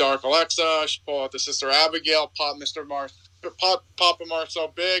the dark Alexa. She pulled out the Sister Abigail, Papa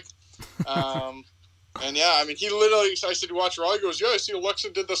Marcel Big. And yeah, he literally, I said, watch Raw. He goes, yeah, I see Alexa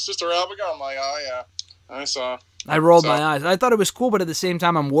did the Sister Abigail. I'm like, oh yeah, I saw. I rolled my eyes. I thought it was cool, but at the same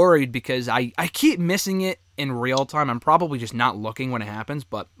time, I'm worried because I keep missing it in real time. I'm probably just not looking when it happens,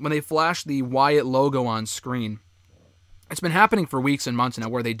 but when they flash the Wyatt logo on screen, it's been happening for weeks and months now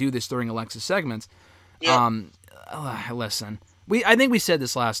where they do this during Alexa's segments. Yeah. Listen, I think we said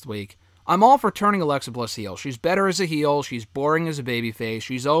this last week. I'm all for turning Alexa Bliss heel. She's better as a heel. She's boring as a babyface.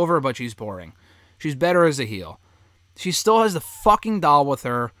 She's over, but she's boring. She's better as a heel. She still has the fucking doll with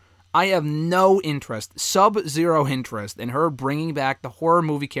her. I have no interest, sub-zero interest, in her bringing back the horror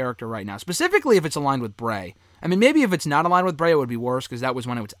movie character right now, specifically if it's aligned with Bray. I mean, maybe if it's not aligned with Bray, it would be worse, because that was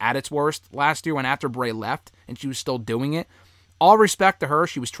when it was at its worst last year, when after Bray left, and she was still doing it. All respect to her,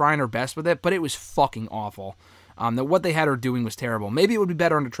 she was trying her best with it, but it was fucking awful. What they had her doing was terrible. Maybe it would be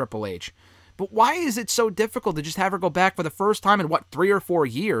better under Triple H. But why is it so difficult to just have her go back for the first time in, 3 or 4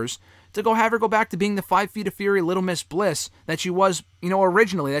 years, to go have her go back to being the 5 Feet of Fury Little Miss Bliss that she was,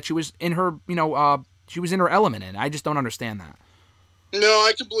 originally, that she was in her, she was in her element in? I just don't understand that. No,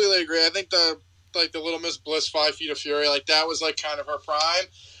 I completely agree. I think the Little Miss Bliss 5 Feet of Fury, that was kind of her prime.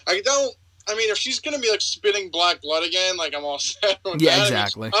 If she's going to be spitting black blood again, I'm all set with that. Yeah,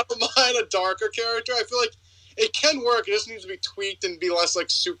 exactly. I don't mind a darker character. I feel like it can work. It just needs to be tweaked and be less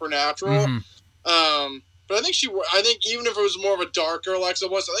supernatural. Mm-hmm. But I think even if it was more of a darker Alexa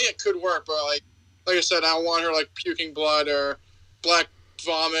Bliss, I think it could work. But like I said, I don't want her puking blood or black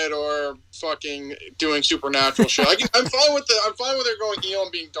vomit or fucking doing supernatural shit. I'm fine with her going heel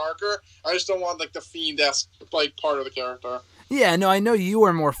and being darker. I just don't want the Fiend-esque part of the character. Yeah, no, I know you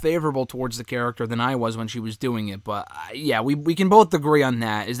are more favorable towards the character than I was when she was doing it, but yeah, we can both agree on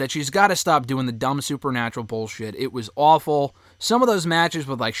that, is that she's got to stop doing the dumb supernatural bullshit. It was awful. Some of those matches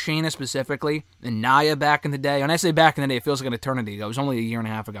with Shayna specifically, and Nia back in the day, when I say back in the day, it feels like an eternity ago, it was only a year and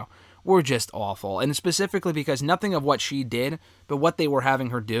a half ago, were just awful. And specifically because nothing of what she did, but what they were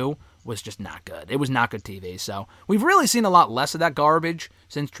having her do, was just not good. It was not good TV. So we've really seen a lot less of that garbage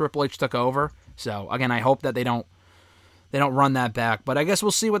since Triple H took over. So again, I hope that they don't run that back. But I guess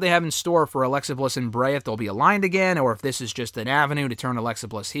we'll see what they have in store for Alexa Bliss and Bray, if they'll be aligned again, or if this is just an avenue to turn Alexa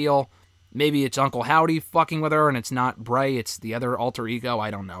Bliss heel. Maybe it's Uncle Howdy fucking with her, and it's not Bray, it's the other alter ego.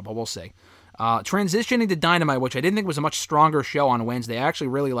 I don't know, but we'll see. Transitioning to Dynamite, which I didn't think was a much stronger show on Wednesday. I actually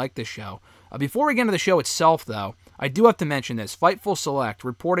really liked this show. Before we get into the show itself, though, I do have to mention this. Fightful Select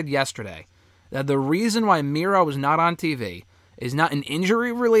reported yesterday that the reason why Miro was not on TV is not an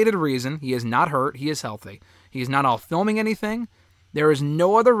injury-related reason. He is not hurt. He is healthy. He is not all filming anything. There is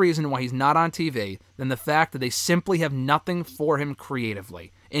no other reason why he's not on TV than the fact that they simply have nothing for him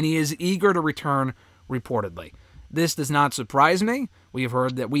creatively, and he is eager to return, reportedly. This does not surprise me. We have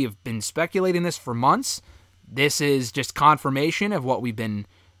heard that we have been speculating this for months. This is just confirmation of what we kind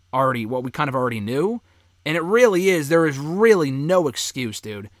of already knew. And it really is, there is really no excuse,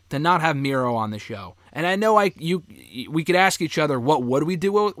 dude, to not have Miro on the show. And I know we could ask each other, what would we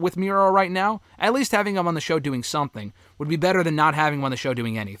do with Miro right now? At least having him on the show doing something would be better than not having him on the show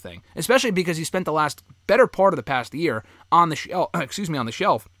doing anything. Especially because he spent the better part of the past year on the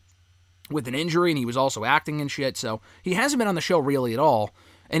shelf with an injury, and he was also acting and shit, so he hasn't been on the show really at all.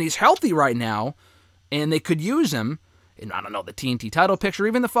 And he's healthy right now, and they could use him in, I don't know, the TNT title picture,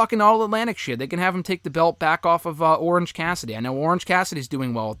 even the fucking All-Atlantic shit. They can have him take the belt back off of Orange Cassidy. I know Orange Cassidy's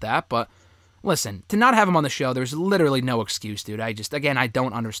doing well with that, but listen, to not have him on the show, there's literally no excuse, dude. I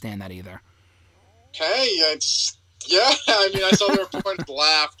don't understand that either. Hey, I saw the report and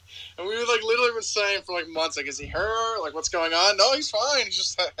laughed. And we were literally been saying for months, is he hurt? What's going on? No, he's fine. He's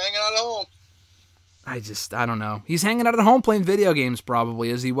just hanging out at home. I don't know. He's hanging out at home playing video games probably,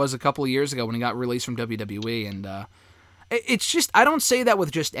 as he was a couple of years ago when he got released from WWE. And it's just, I don't say that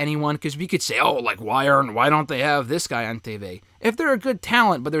with just anyone, because we could say, why don't they have this guy on TV? If they're a good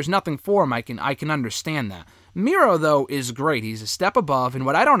talent, but there's nothing for him, I can understand that. Miro, though, is great. He's a step above, and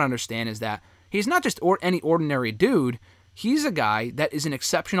what I don't understand is that he's not just any ordinary dude. He's a guy that is an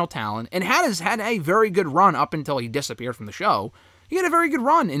exceptional talent and has had a very good run up until he disappeared from the show. He had a very good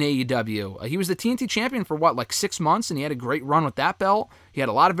run in AEW. He was the TNT champion for 6 months, and he had a great run with that belt. He had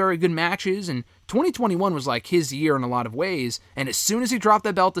a lot of very good matches, and 2021 was his year in a lot of ways. And as soon as he dropped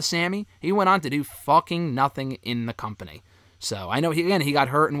that belt to Sammy, he went on to do fucking nothing in the company. So I know he got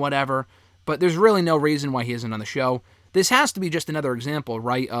hurt and whatever, but there's really no reason why he isn't on the show. This has to be just another example,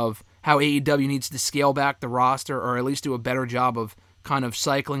 right, of how AEW needs to scale back the roster, or at least do a better job of kind of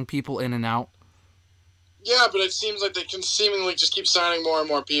cycling people in and out. Yeah, but it seems like they can seemingly just keep signing more and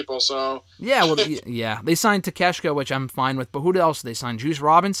more people, so... Yeah, well, yeah. They signed Takeshita, which I'm fine with, but who else did they sign? Juice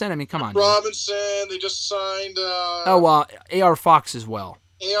Robinson? I mean, come on. Robinson, they just signed... AR Fox as well.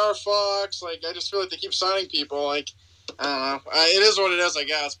 AR Fox, I just feel like they keep signing people, I don't know. It is what it is, I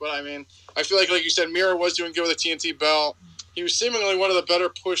guess, but I mean, I feel like you said, Miro was doing good with the TNT belt. He was seemingly one of the better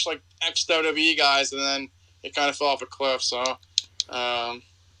push, ex-WWE guys, and then it kind of fell off a cliff, so...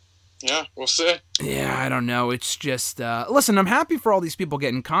 yeah, we'll see. Yeah, I don't know. It's just, listen, I'm happy for all these people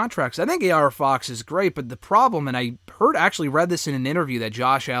getting contracts. I think AR Fox is great, but the problem, and I read this in an interview that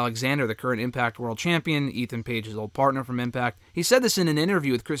Josh Alexander, the current Impact World Champion, Ethan Page's old partner from Impact, he said this in an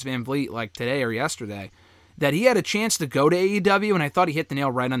interview with Chris Van Vliet, today or yesterday, that he had a chance to go to AEW, and I thought he hit the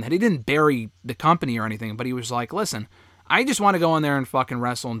nail right on the head. He didn't bury the company or anything, but he was like, listen, I just want to go in there and fucking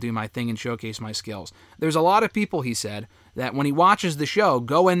wrestle and do my thing and showcase my skills. There's a lot of people, he said, that when he watches the show,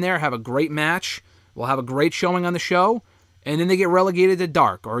 go in there, have a great match, will have a great showing on the show, and then they get relegated to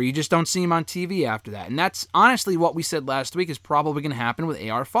dark, or you just don't see him on TV after that. And that's honestly what we said last week is probably going to happen with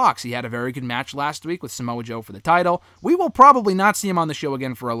AR Fox. He had a very good match last week with Samoa Joe for the title. We will probably not see him on the show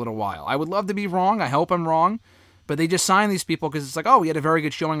again for a little while. I would love to be wrong. I hope I'm wrong. But they just sign these people because it's like, oh, he had a very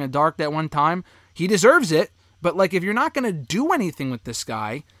good showing in dark that one time. He deserves it. But like, if you're not going to do anything with this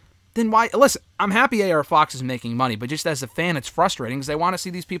guy, then why? Listen, I'm happy AR Fox is making money, but just as a fan, it's frustrating because I want to see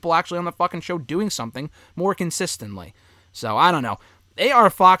these people actually on the fucking show doing something more consistently. So, I don't know. AR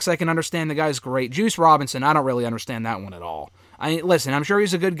Fox, I can understand. The guy's great. Juice Robinson, I don't really understand that one at all. Listen, I'm sure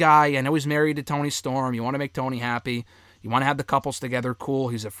he's a good guy. I know he's married to Tony Storm. You want to make Tony happy. You want to have the couples together. Cool.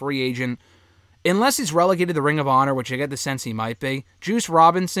 He's a free agent. Unless he's relegated to the Ring of Honor, which I get the sense he might be, Juice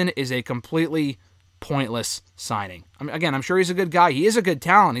Robinson is a completely pointless signing. I mean, again, I'm sure he's a good guy. He is a good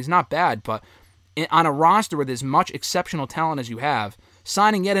talent. He's not bad, but on a roster with as much exceptional talent as you have,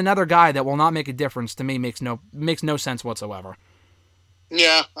 signing yet another guy that will not make a difference to me makes no sense whatsoever.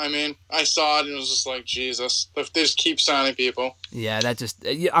 Yeah, I mean, I saw it and it was just like, Jesus, if they just keep signing people. Yeah,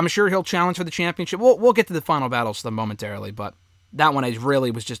 I'm sure he'll challenge for the championship. We'll get to the final battles momentarily, but that one I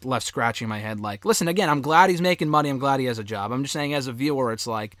really was just left scratching my head like, listen, again, I'm glad he's making money. I'm glad he has a job. I'm just saying as a viewer, it's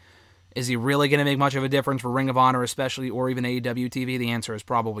like, is he really going to make much of a difference for Ring of Honor especially, or even AEW TV? The answer is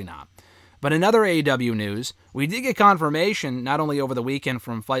probably not. But in other AEW news, we did get confirmation not only over the weekend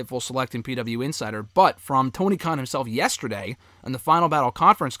from Fightful Select and PW Insider, but from Tony Khan himself yesterday on the Final Battle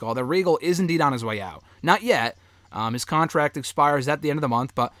conference call that Regal is indeed on his way out. Not yet. His contract expires at the end of the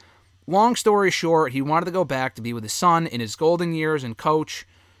month, but long story short, he wanted to go back to be with his son in his golden years and coach.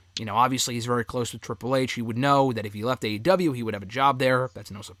 You know, obviously he's very close with Triple H. He would know that if he left AEW, he would have a job there.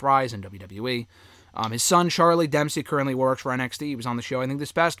 That's no surprise in WWE. His son, Charlie Dempsey, currently works for NXT. He was on the show, I think,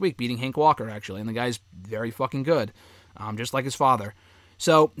 this past week, beating Hank Walker, actually. And the guy's very fucking good, just like his father.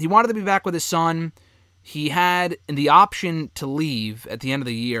 So he wanted to be back with his son. He had the option to leave at the end of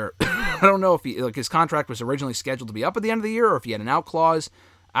the year. I don't know if his contract was originally scheduled to be up at the end of the year or if he had an out clause.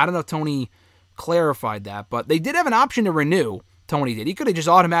 I don't know if Tony clarified that, but they did have an option to renew. Tony did. He could have just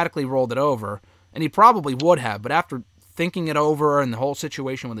automatically rolled it over, and he probably would have, but after thinking it over and the whole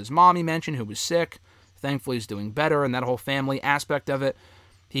situation with his mom he mentioned, who was sick, thankfully he's doing better, and that whole family aspect of it,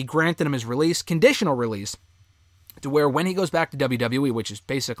 he granted him his release, conditional release, to where when he goes back to WWE, which is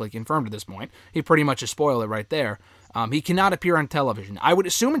basically confirmed at this point, he pretty much just spoiled it right there, he cannot appear on television. I would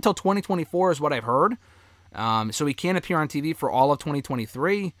assume until 2024 is what I've heard, so he can't appear on TV for all of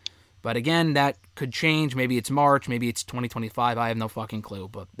 2023. But again, that could change. Maybe it's March. Maybe it's 2025. I have no fucking clue.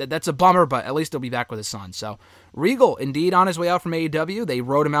 But that's a bummer, but at least he'll be back with his son. So Regal, indeed, on his way out from AEW. They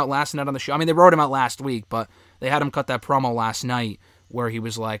wrote him out last night on the show. I mean, they wrote him out last week, but they had him cut that promo last night where he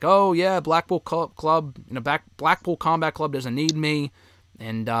was like, oh, yeah, Blackpool Club, Blackpool Combat Club doesn't need me,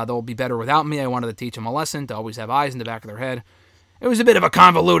 and they'll be better without me. I wanted to teach them a lesson to always have eyes in the back of their head. It was a bit of a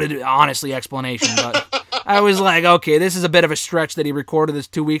convoluted, honestly, explanation, but I was like, okay, this is a bit of a stretch that he recorded this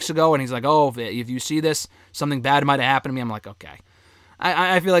 2 weeks ago, and he's like, oh, if you see this, something bad might have happened to me. I'm like, okay.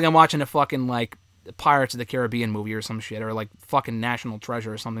 I feel like I'm watching a fucking, like, Pirates of the Caribbean movie or some shit, or, like, fucking National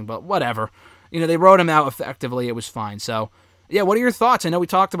Treasure or something, but whatever. You know, they wrote him out effectively. It was fine. So, yeah, what are your thoughts? I know we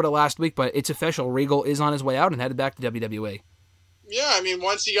talked about it last week, but it's official. Regal is on his way out and headed back to WWE. Yeah, I mean,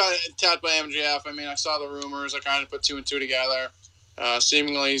 once he got tapped by MJF, I mean, I saw the rumors. I kind of put two and two together.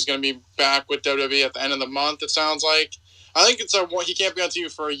 Seemingly he's going to be back with WWE at the end of the month, it sounds like. I think he can't be on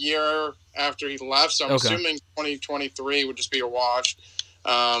TV for a year after he left, so I'm assuming 2023 would just be a wash.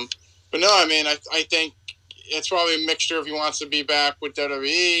 But no, I mean, I think it's probably a mixture if he wants to be back with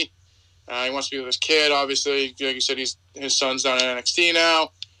WWE. He wants to be with his kid, obviously. Like you said, his son's down at NXT now.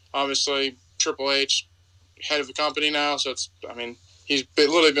 Obviously, Triple H, head of the company now, so he's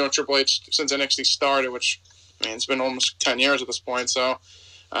literally been with Triple H since NXT started, which... I mean, it's been almost 10 years at this point, so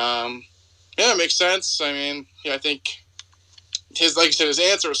yeah, it makes sense. I mean, yeah, I think like you said, his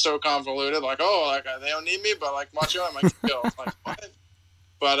answer is so convoluted. Like, oh, like they don't need me, but like, watch out, I might get killed. Like, what?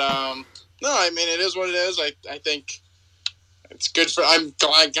 But no, I mean, it is what it is. I think it's good for. I'm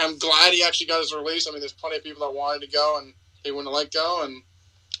glad he actually got his release. I mean, there's plenty of people that wanted to go and they wouldn't let go. And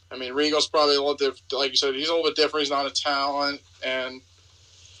I mean, Regal's probably a little different. Like you said, he's a little bit different. He's not a talent, and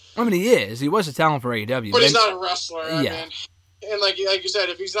I mean, he is. He was a talent for AEW. But he's not a wrestler. I mean, and like you said,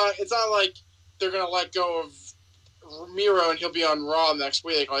 if he's not, it's not like they're going to let go of Miro and he'll be on Raw next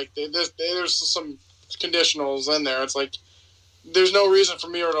week. Like, there's some conditionals in there. It's like, there's no reason for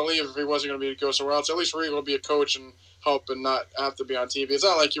Miro to leave if he wasn't going to go somewhere else. At least Regal will be a coach and help and not have to be on TV. It's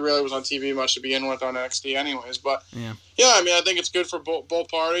not like he really was on TV much to begin with on NXT anyways. But, yeah, I mean, I think it's good for both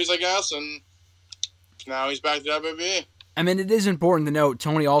parties, I guess, and now he's back to WWE. I mean, it is important to note,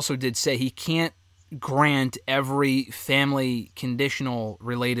 Tony also did say he can't grant every family conditional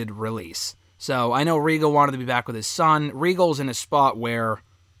related release. So I know Regal wanted to be back with his son. Regal's in a spot where,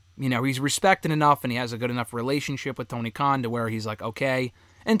 you know, he's respected enough and he has a good enough relationship with Tony Khan to where he's like, okay.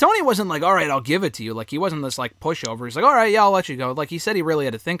 And Tony wasn't like, all right, I'll give it to you. Like, he wasn't this, like, pushover. He's like, all right, yeah, I'll let you go. Like, he said he really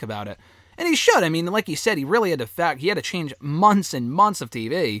had to think about it. And he should. I mean, like he said, he really had to change months and months of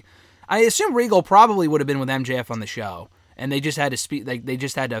TV. I assume Regal probably would have been with MJF on the show. And they just had to speak. They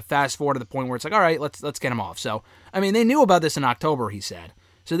just had to fast forward to the point where it's like, all right, let's get him off. So, I mean, they knew about this in October, he said.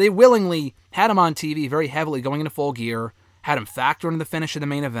 So they willingly had him on TV very heavily, going into Full Gear, had him factor into the finish of the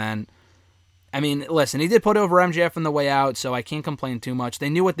main event. I mean, listen, he did put over MJF on the way out, so I can't complain too much. They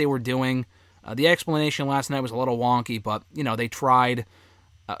knew what they were doing. The explanation last night was a little wonky, but, you know, they tried.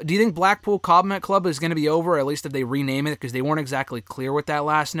 Do you think Blackpool Combat Club is going to be over, at least if they rename it? Because they weren't exactly clear with that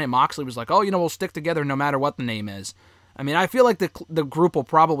last night. Moxley was like, oh, you know, we'll stick together no matter what the name is. I mean, I feel like the group will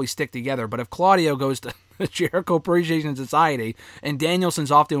probably stick together, but if Claudio goes to the Jericho Appreciation Society and Danielson's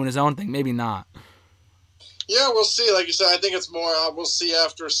off doing his own thing, maybe not. Yeah, we'll see. Like you said, I think it's more, we'll see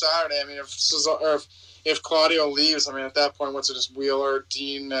after Saturday. I mean, if Claudio leaves, I mean, at that point, what's it, just Wheeler,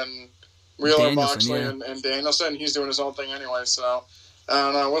 Dean, and Wheeler, Moxley, and Danielson? He's doing his own thing anyway, so I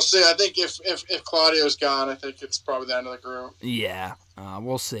don't know. We'll see. I think if Claudio's gone, I think it's probably the end of the group. Yeah.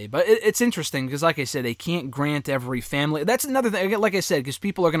 We'll see. But it's interesting because, like I said, they can't grant every family. That's another thing, like I said, because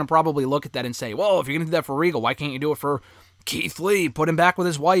people are going to probably look at that and say, well, if you're going to do that for Regal, why can't you do it for Keith Lee? Put him back with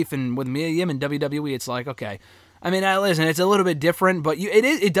his wife and with Mia Yim in WWE. It's like, okay. I mean, listen, it's a little bit different, but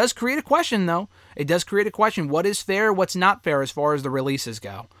it does create a question, though. It does create a question. What is fair? What's not fair as far as the releases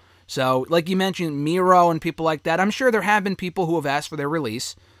go? So, like you mentioned, Miro and people like that, I'm sure there have been people who have asked for their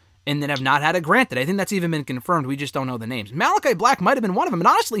release and then have not had it granted. I think that's even been confirmed. We just don't know the names. Malachi Black might have been one of them. And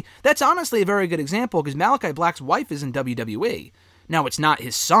honestly, that's honestly a very good example because Malachi Black's wife is in WWE. Now, it's not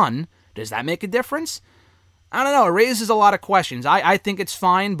his son. Does that make a difference? I don't know. It raises a lot of questions. I think it's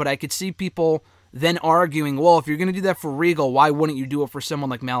fine, but I could see people then arguing, well, if you're going to do that for Regal, why wouldn't you do it for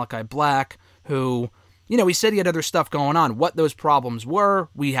someone like Malachi Black who, you know, he said he had other stuff going on. What those problems were,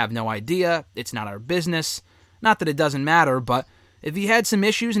 we have no idea. It's not our business. Not that it doesn't matter, but if he had some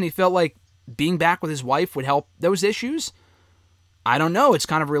issues and he felt like being back with his wife would help those issues, I don't know. It's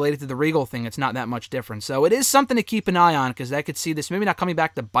kind of related to the Regal thing. It's not that much different. So it is something to keep an eye on because I could see this maybe not coming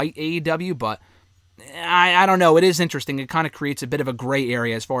back to bite AEW, but I don't know. It is interesting. It kind of creates a bit of a gray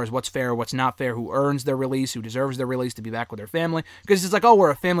area as far as what's fair, what's not fair, who earns their release, who deserves their release to be back with their family. Because it's like, oh,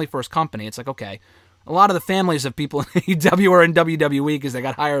 we're a family-first company. It's like, okay, a lot of the families of people in AEW are in WWE because they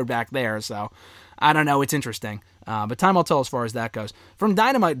got hired back there, so I don't know. It's interesting. But time will tell as far as that goes. From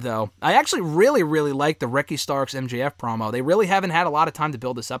Dynamite, though, I actually really, really like the Ricky Starks MJF promo. They really haven't had a lot of time to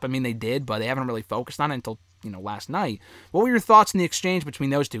build this up. I mean, they did, but they haven't really focused on it until, last night. What were your thoughts on the exchange between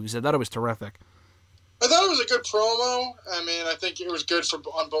those two? Because I thought it was terrific. I thought it was a good promo. I mean, I think it was good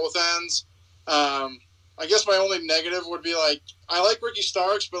on both ends. I guess my only negative would be, I like Ricky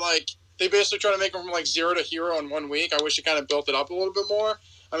Starks, but, they basically try to make him from, 0 to hero in 1 week. I wish he kind of built it up a little bit more.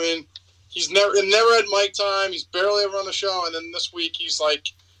 I mean, he's never had mic time. He's barely ever on the show. And then this week he's,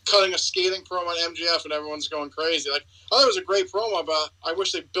 cutting a scathing promo on MJF and everyone's going crazy. I thought it was a great promo, but I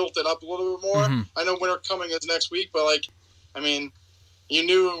wish they built it up a little bit more. Mm-hmm. I know Winter Coming is next week, but, you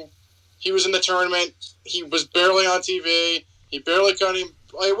knew he was in the tournament. He was barely on TV. He barely cut him.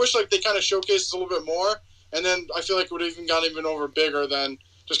 I wish, they kind of showcased a little bit more. And then I feel like it would have even gone even over bigger than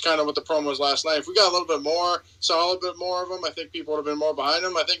just kind of what the promo was last night. If we got a little bit more, saw a little bit more of him, I think people would have been more behind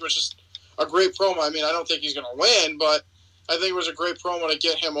him. I think it was just a great promo. I mean, I don't think he's going to win, but I think it was a great promo to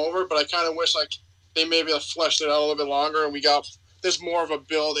get him over. But I kind of wish, they maybe have fleshed it out a little bit longer and we got this more of a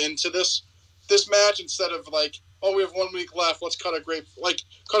build into this match instead of, oh, we have 1 week left. Let's cut a great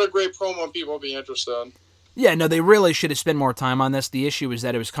promo and people will be interested. Yeah, no, they really should have spent more time on this. The issue is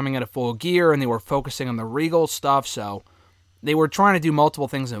that it was coming out of Full Gear and they were focusing on the Regal stuff, so they were trying to do multiple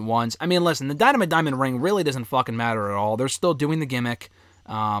things at once. I mean, listen, the Dynamite Diamond ring really doesn't fucking matter at all. They're still doing the gimmick.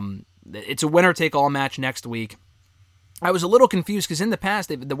 It's a winner-take-all match next week. I was a little confused because in the past,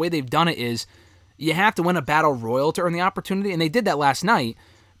 the way they've done it is you have to win a battle royal to earn the opportunity, and they did that last night,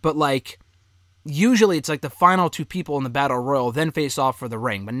 but, usually it's the final two people in the battle royal then face off for the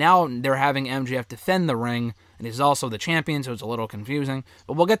ring. But now they're having MJF defend the ring, and he's also the champion, so it's a little confusing.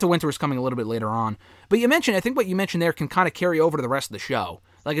 But we'll get to Winter's Coming a little bit later on. But I think what you mentioned there can kind of carry over to the rest of the show.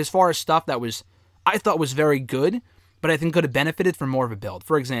 As far as stuff that I thought was very good, but I think could have benefited from more of a build.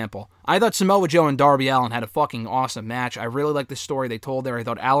 For example, I thought Samoa Joe and Darby Allin had a fucking awesome match. I really liked the story they told there. I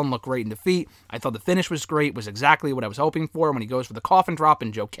thought Allin looked great in defeat. I thought the finish was great, was exactly what I was hoping for when he goes for the coffin drop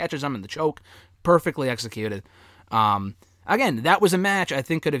and Joe catches him in the choke. Perfectly executed. Again, that was a match I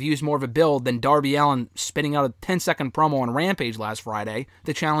think could have used more of a build than Darby Allin spitting out a 10-second promo on Rampage last Friday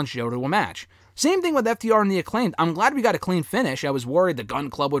to challenge Joe to a match. Same thing with FTR and the Acclaimed. I'm glad we got a clean finish. I was worried the Gun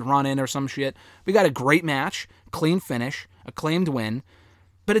Club would run in or some shit. We got a great match, clean finish, Acclaimed win.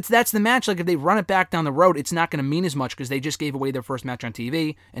 But that's the match. Like, if they run it back down the road, it's not going to mean as much because they just gave away their first match on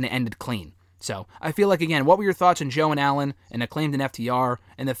TV and it ended clean. So, I feel like, again, what were your thoughts on Joe and Allin and Acclaimed and FTR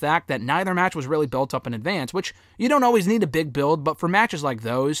and the fact that neither match was really built up in advance, which you don't always need a big build, but for matches like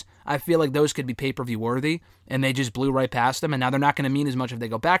those, I feel like those could be pay-per-view worthy, and they just blew right past them, and now they're not going to mean as much if they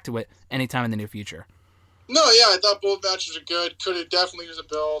go back to it anytime in the near future. No, yeah, I thought both matches are good. Could have definitely used a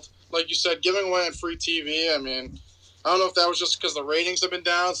build. Like you said, giving away on free TV, I mean, I don't know if that was just because the ratings have been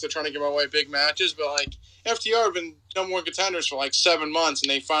down, so they're trying to give away big matches, but, like, FTR have been number one contenders for, like, 7 months,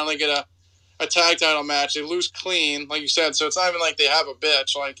 and they finally get a tag title match. They lose clean, like you said, so it's not even like they have a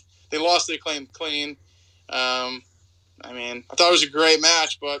bitch. Like, they lost the Acclaimed clean. I mean, I thought it was a great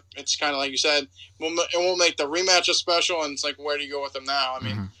match, but it's kind of like you said, it won't make the rematch a special, and it's like, where do you go with them now? I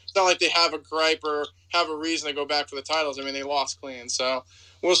mean, It's not like they have a gripe or have a reason to go back for the titles. I mean, they lost clean, so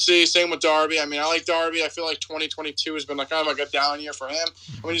we'll see. Same with Darby. I mean, I like Darby. I feel like 2022 has been like kind of like a down year for him.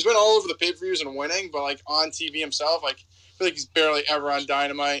 I mean, he's been all over the pay-per-views and winning, but like on TV himself, like I feel like he's barely ever on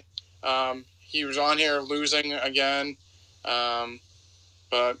Dynamite. He was on here losing again.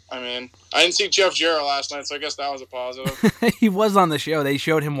 But, I mean, I didn't see Jeff Jarrett last night, so I guess that was a positive. He was on the show. They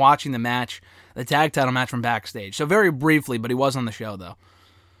showed him watching the match, the tag title match from backstage. So very briefly, but he was on the show, though.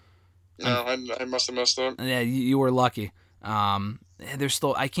 No, I must have missed it. Yeah, you were lucky. There's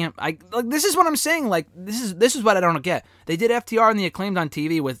still, like, this is what I'm saying. Like, this is what I don't get. They did FTR and the Acclaimed on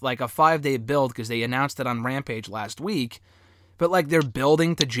TV with, like, a 5-day build because they announced it on Rampage last week. But, like, they're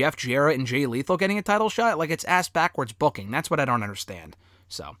building to Jeff Jarrett and Jay Lethal getting a title shot. Like, it's ass-backwards booking. That's what I don't understand.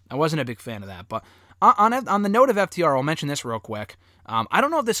 So, I wasn't a big fan of that. But on the note of FTR, I'll mention this real quick. I don't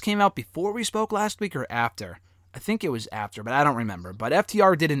know if this came out before we spoke last week or after. I think it was after, but I don't remember. But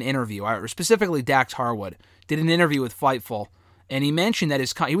FTR did an interview, or specifically Dax Harwood, did an interview with Fightful. And he mentioned that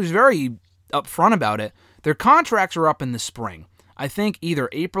he was very upfront about it. Their contracts are up in the spring. I think either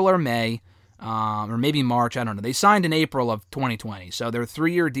April or May. Or maybe March, I don't know. They signed in April of 2020, so their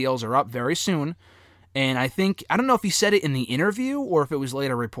 3-year deals are up very soon. And I don't know if he said it in the interview or if it was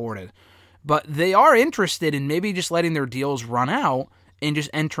later reported, but they are interested in maybe just letting their deals run out and just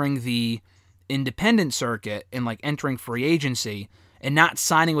entering the independent circuit and like entering free agency and not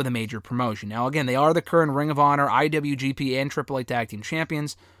signing with a major promotion. Now, again, they are the current Ring of Honor, IWGP, and AAA Tag Team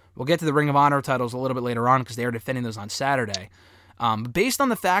Champions. We'll get to the Ring of Honor titles a little bit later on because they are defending those on Saturday. Based on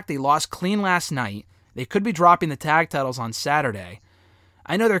the fact they lost clean last night, they could be dropping the tag titles on Saturday.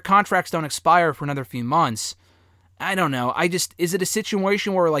 I know their contracts don't expire for another few months. I don't know. Is it a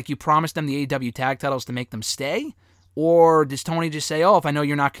situation where like you promised them the AEW tag titles to make them stay? Or does Tony just say, oh, if I know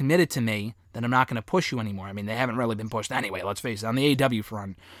you're not committed to me, then I'm not going to push you anymore? I mean, they haven't really been pushed anyway, let's face it, on the AEW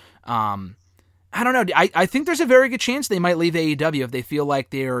front. I don't know. I think there's a very good chance they might leave AEW if they feel like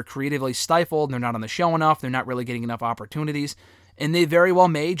they're creatively stifled, they're not on the show enough, they're not really getting enough opportunities. And they very well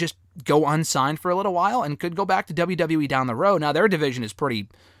may just go unsigned for a little while and could go back to WWE down the road. Now, their division is pretty,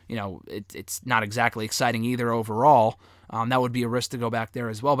 it's not exactly exciting either overall. That would be a risk to go back there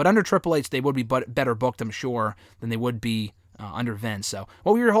as well. But under Triple H, they would be better booked, I'm sure, than they would be under Vince. So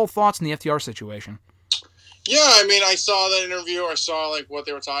what were your whole thoughts on the FTR situation? Yeah, I mean, I saw that interview. I saw, like, what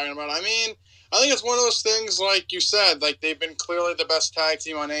they were talking about. I mean, I think it's one of those things, like you said, like, they've been clearly the best tag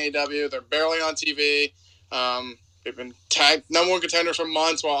team on AEW. They're barely on TV. They've been tagged number one contenders for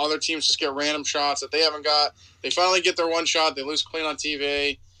months while other teams just get random shots that they haven't got. They finally get their one shot. They lose clean on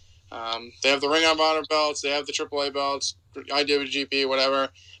TV. They have the Ring of Honor belts. They have the AAA belts, IWGP, whatever.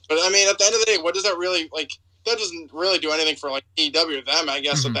 But, I mean, at the end of the day, what does that really, like, that doesn't really do anything for, like, AEW or them, I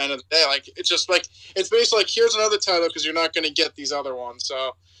guess, at the end of the day. Like, it's just, like, it's basically like, here's another title because you're not going to get these other ones.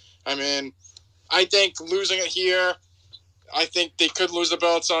 So, I mean, I think losing it here, I think they could lose the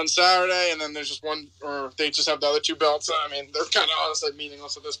belts on Saturday, and then there's just one, or they just have the other two belts. I mean, they're kind of honestly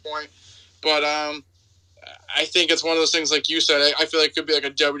meaningless at this point. But I think it's one of those things, like you said, I feel like it could be like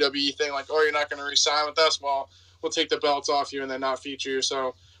a WWE thing, like, oh, you're not going to re-sign with us? Well, we'll take the belts off you and then not feature you.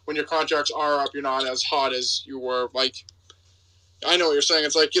 So when your contracts are up, you're not as hot as you were. Like, I know what you're saying.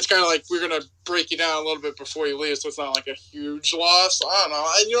 It's kind of like we're going to break you down a little bit before you leave, so it's not like a huge loss. I don't know.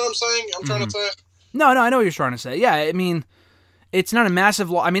 You know what I'm saying? I'm trying to say. No, I know what you're trying to say. Yeah, I mean, it's not a massive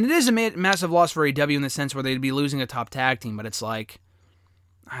loss. I mean, it is a massive loss for AEW in the sense where they'd be losing a top tag team, but it's like,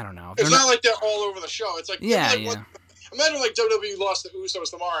 I don't know. It's not like they're all over the show. It's like, yeah. Imagine like WWE lost the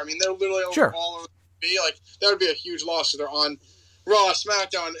Usos tomorrow. I mean, they're literally all over the TV. Like, that would be a huge loss. So they're on Raw,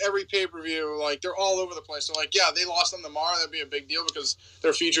 SmackDown, every pay-per-view. Like, they're all over the place. So, like, yeah, they lost them tomorrow. That'd be a big deal because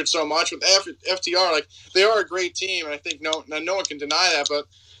they're featured so much. With FTR, like, they are a great team, and I think no one can deny that, but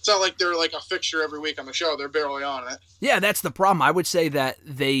it's not like they're like a fixture every week on the show. They're barely on it. Yeah, that's the problem. I would say that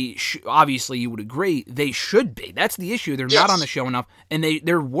they obviously, you would agree, they should be. That's the issue. They're not on the show enough, and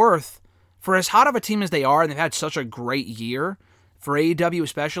they're worth, for as hot of a team as they are, and they've had such a great year, for AEW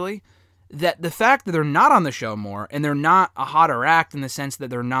especially, that the fact that they're not on the show more, and they're not a hotter act in the sense that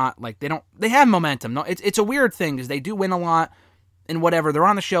they're not, like, they have momentum. No, it's a weird thing, because they do win a lot, and whatever, they're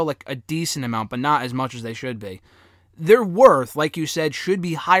on the show, like, a decent amount, but not as much as they should be. Their worth, like you said, should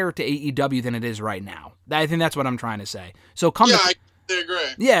be higher to AEW than it is right now. I think that's what I'm trying to say. So I agree.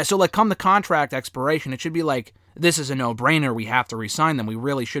 Yeah, so like come the contract expiration, it should be like, this is a no-brainer, we have to re-sign them. We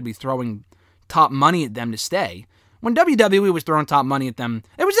really should be throwing top money at them to stay. When WWE was throwing top money at them,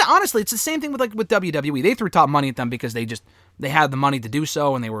 it was honestly, it's the same thing with WWE. They threw top money at them because they had the money to do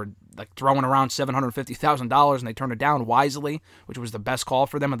so, and they were like throwing around $750,000, and they turned it down wisely, which was the best call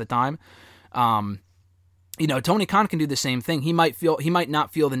for them at the time. Tony Khan can do the same thing. He might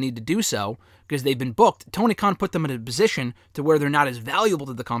not feel the need to do so because they've been booked. Tony Khan put them in a position to where they're not as valuable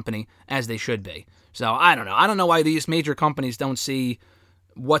to the company as they should be. So I don't know. I don't know why these major companies don't see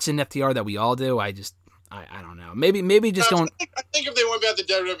what's in FTR that we all do. I don't know. Maybe just don't. I think if they went back to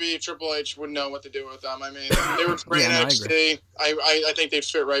WWE, Triple H would know what to do with them. I mean, they were great in NXT. I think they'd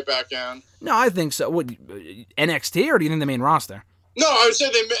fit right back in. No, I think so. What, NXT, or do you think the main roster? No, I would say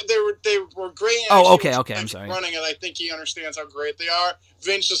they were great. Oh, okay. I'm sorry. Running it, I think he understands how great they are.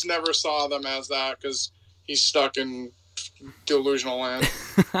 Vince just never saw them as that because he's stuck in delusional land.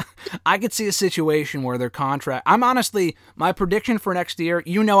 I could see a situation where their contract. My prediction for next year.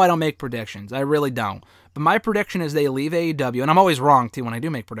 I don't make predictions. I really don't. But my prediction is they leave AEW, and I'm always wrong too when I do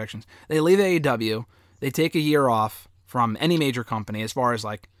make predictions. They leave AEW. They take a year off from any major company, as far as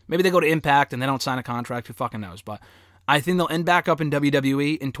like maybe they go to Impact and they don't sign a contract. Who fucking knows? But I think they'll end back up in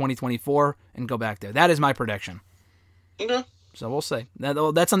WWE in 2024 and go back there. That is my prediction. Okay. So we'll see.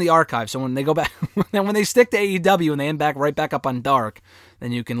 That's on the archive. So when they go back, when they stick to AEW and they end right back up on Dark,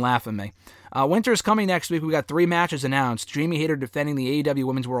 then you can laugh at me. Winter's coming next week. We got 3 matches announced. Jamie Hayter defending the AEW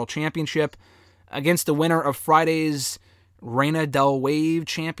Women's World Championship against the winner of Friday's Reina Del Wave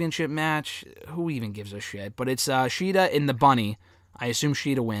Championship match. Who even gives a shit? But it's Shida and the Bunny. I assume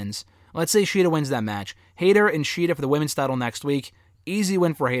Shida wins. Let's say Shida wins that match. Hayter and Shida for the women's title next week. Easy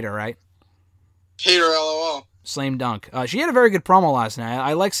win for Hayter, right? Hayter, LOL. Slam dunk. She had a very good promo last night.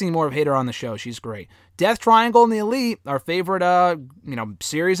 I like seeing more of Hayter on the show. She's great. Death Triangle and the Elite, our favorite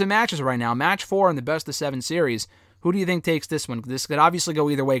series of matches right now. Match 4 in the best of 7 series. Who do you think takes this one? This could obviously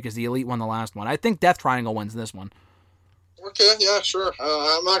go either way because the Elite won the last one. I think Death Triangle wins this one. Okay, yeah, sure.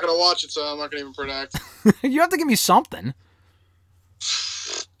 I'm not going to watch it, so I'm not going to even predict. You have to give me something.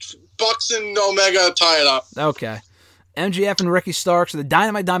 Bucks and Omega tie it up. Okay. MJF and Ricky Starks, the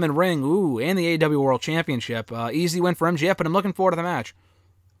Dynamite Diamond Ring, and the AEW World Championship. Easy win for MJF, but I'm looking forward to the match.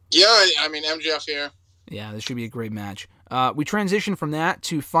 Yeah, I mean, MJF here. Yeah, this should be a great match. We transition from that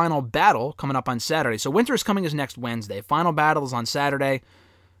to Final Battle coming up on Saturday. So Winter is coming is next Wednesday. Final Battle is on Saturday.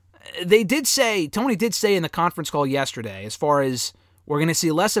 Tony did say in the conference call yesterday, as far as we're going to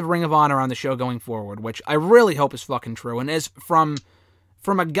see less of Ring of Honor on the show going forward, which I really hope is fucking true. And as from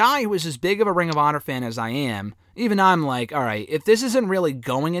a guy who is as big of a Ring of Honor fan as I am, even I'm like, all right, if this isn't really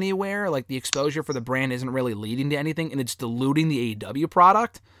going anywhere, like the exposure for the brand isn't really leading to anything, and it's diluting the AEW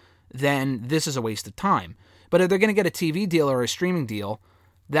product, then this is a waste of time. But if they're going to get a TV deal or a streaming deal,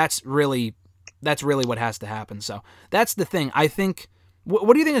 that's really what has to happen. So that's the thing. I think,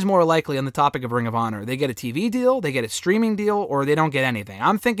 what do you think is more likely on the topic of Ring of Honor? They get a TV deal, they get a streaming deal, or they don't get anything?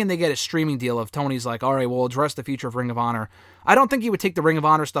 I'm thinking they get a streaming deal if Tony's like, all right, we'll address the future of Ring of Honor. I don't think he would take the Ring of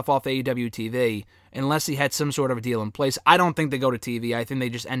Honor stuff off AEW TV unless he had some sort of a deal in place. I don't think they go to TV. I think they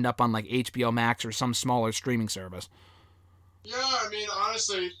just end up on like HBO Max or some smaller streaming service. Yeah, I mean,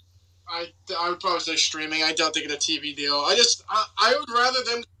 honestly, I would probably say streaming. I doubt they get a TV deal. I would rather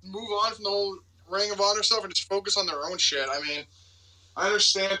them move on from the whole Ring of Honor stuff and just focus on their own shit. I mean, I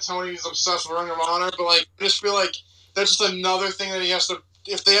understand Tony's obsessed with Ring of Honor, but like, I just feel like that's just another thing that he has to.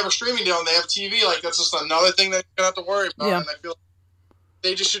 If they have a streaming deal and they have TV, like that's just another thing that he's gonna have to worry about. Yeah. And I feel like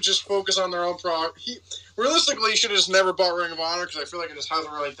they should just focus on their own product. Realistically, he should have just never bought Ring of Honor because I feel like it just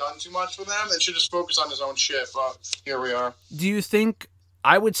hasn't really done too much for them. They should just focus on his own shit. But here we are. Do you think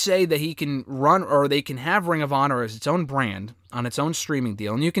I would say that he can run, or they can have Ring of Honor as its own brand on its own streaming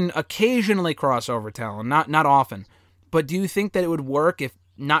deal, and you can occasionally cross over talent, not often. But do you think that it would work if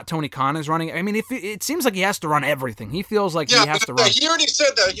not Tony Khan is running? I mean, if it seems like he has to run everything. He feels like he has to run. He already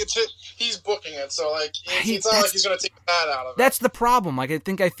said that he's booking it, so like it's not like he's going to take that out of it. That's the problem. Like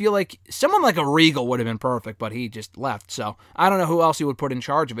I feel like someone like a Regal would have been perfect, but he just left. So I don't know who else he would put in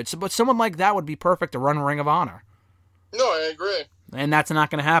charge of it. So, but someone like that would be perfect to run Ring of Honor. No, I agree. And that's not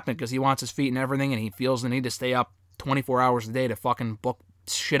going to happen because he wants his feet and everything, and he feels the need to stay up 24 hours a day to fucking book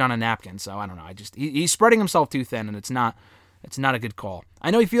shit on a napkin. So I don't know. He's spreading himself too thin, and it's not a good call. I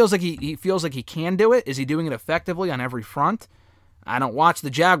know he feels like he feels like he can do it. Is he doing it effectively on every front? I don't watch the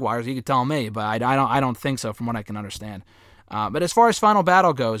Jaguars. You could tell me, but I don't think so from what I can understand. But as far as Final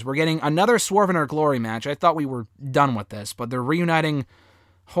Battle goes, we're getting another Swerve in Our Glory match. I thought we were done with this, but they're reuniting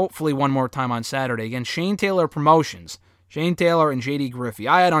hopefully one more time on Saturday. Again, Shane Taylor Promotions. Shane Taylor and JD Griffey.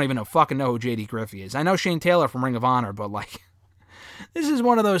 I don't even fucking know who JD Griffey is. I know Shane Taylor from Ring of Honor, but like, this is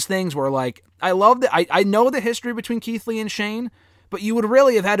one of those things where like, I know the history between Keith Lee and Shane, but you would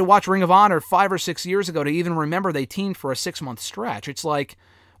really have had to watch Ring of Honor 5 or 6 years ago to even remember they teamed for a 6-month stretch. It's like,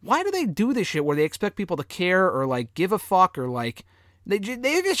 why do they do this shit where they expect people to care or like give a fuck or like, they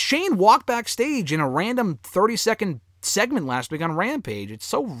just Shane walked backstage in a random 30-second segment last week on Rampage. It's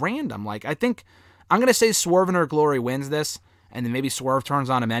so random. Like, I think I'm going to say Swerve in Our Glory wins this, and then maybe Swerve turns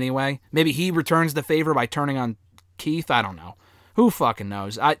on him anyway. Maybe he returns the favor by turning on Keith. I don't know. Who fucking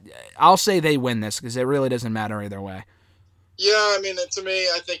knows? I'll say they win this because it really doesn't matter either way. Yeah, I mean, to me,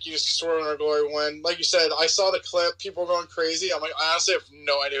 I think you just Swerve in Our Glory win. Like you said, I saw the clip. People were going crazy. I'm like, I honestly have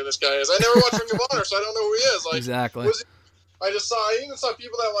no idea who this guy is. I never watched Ring of Honor, so I don't know who he is. Like, exactly. I even saw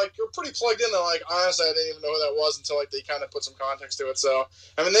people that like were pretty plugged in. That like, honestly, I didn't even know who that was until like they kind of put some context to it. So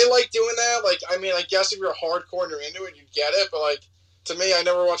I mean, they like doing that. Like, I mean, I guess if you're hardcore and you're into it, you get it. But like, to me, I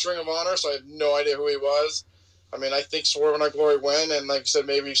never watched Ring of Honor, so I have no idea who he was. I mean, I think Swerve in Our Glory win, and like you said,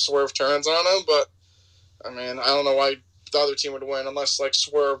 maybe Swerve turns on him. But I mean, I don't know why the other team would win unless like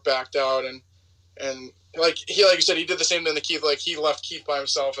Swerve backed out and like you said, he did the same thing to Keith. Like, he left Keith by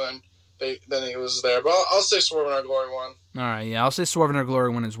himself and. Then he was there. But I'll say Swerve in Our Glory won. All right, yeah, I'll say Swerve in Our Glory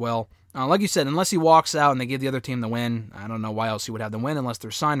win as well. Like you said, unless he walks out and they give the other team the win, I don't know why else he would have the win unless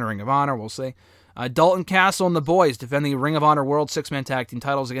they're signed to Ring of Honor, we'll see. Dalton Castle and the boys defend the Ring of Honor World Six-Man Tag Team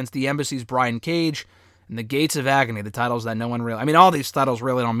titles against the Embassy's Brian Cage and the Gates of Agony, the titles that no one really... I mean, all these titles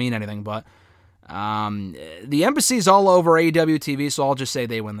really don't mean anything, but the Embassy's all over AEW TV, so I'll just say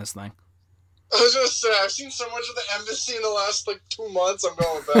they win this thing. I was going to say, I've seen so much of the Embassy in the last, 2 months, I'm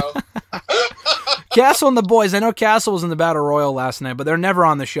going about. Castle and the boys. I know Castle was in the Battle Royal last night, but they're never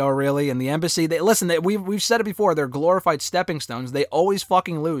on the show, really. And the Embassy, we've said it before, they're glorified stepping stones. They always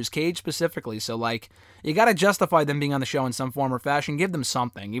fucking lose, Cage specifically. So, you got to justify them being on the show in some form or fashion. Give them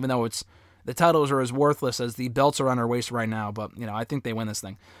something, even though the titles are as worthless as the belts around our waist right now. But, I think they win this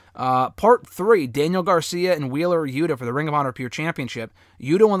thing. Part 3, Daniel Garcia and Wheeler Yuta for the Ring of Honor Pure Championship.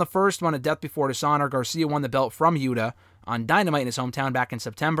 Yuta won the first one at Death Before Dishonor. Garcia won the belt from Yuta on Dynamite in his hometown back in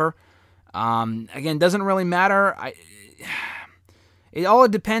September. Again, doesn't really matter. It all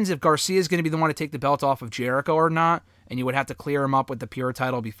depends if Garcia is going to be the one to take the belt off of Jericho or not, and you would have to clear him up with the Pure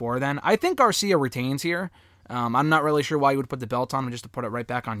title before then. I think Garcia retains here. I'm not really sure why you would put the belt on him just to put it right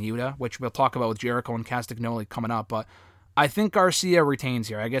back on Yuta, which we'll talk about with Jericho and Castagnoli coming up, but I think Garcia retains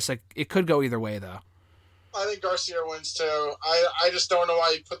here. I guess it could go either way, though. I think Garcia wins, too. I just don't know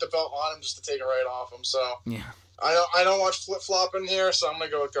why you put the belt on him just to take it right off him, so... Yeah. I don't watch flip-flopping here, so I'm going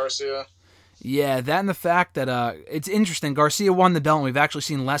to go with Garcia. Yeah, that and the fact that it's interesting. Garcia won the belt, and we've actually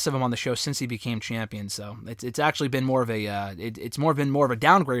seen less of him on the show since he became champion. So it's actually been more of a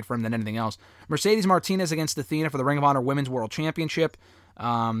downgrade for him than anything else. Mercedes Martinez against Athena for the Ring of Honor Women's World Championship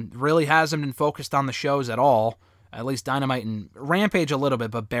really hasn't been focused on the shows at all. At least Dynamite and Rampage a little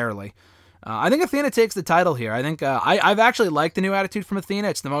bit, but barely. I think Athena takes the title here. I think I've actually liked the new attitude from Athena.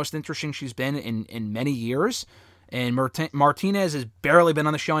 It's the most interesting she's been in many years. And Martinez has barely been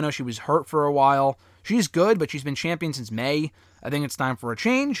on the show. I know she was hurt for a while. She's good, but she's been champion since May. I think it's time for a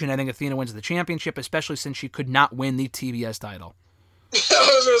change, and I think Athena wins the championship, especially since she could not win the TBS title. I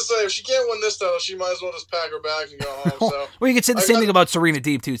was going to say, if she can't win this title, she might as well just pack her bags and go home. So well, you could say the same thing about Serena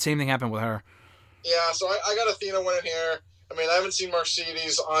Deeb, too. Same thing happened with her. Yeah, so I got Athena winning here. I mean, I haven't seen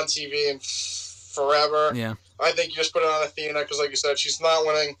Mercedes on TV in forever. Yeah. I think you just put it on Athena because, like you said, she's not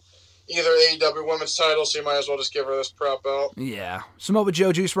winning either AEW Women's title, so you might as well just give her this prop belt. Yeah. Samoa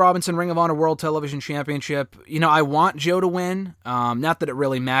Joe, Juice Robinson, Ring of Honor World Television Championship. I want Joe to win. Not that it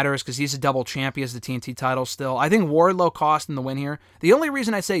really matters because he's a double champ. He has the TNT title still. I think Wardlow cost him the win here. The only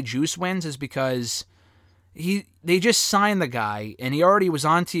reason I say Juice wins is because they just signed the guy, and he already was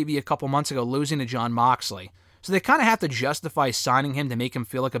on TV a couple months ago losing to Jon Moxley. So they kind of have to justify signing him to make him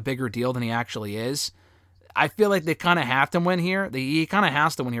feel like a bigger deal than he actually is. I feel like they kind of have to win here. He kind of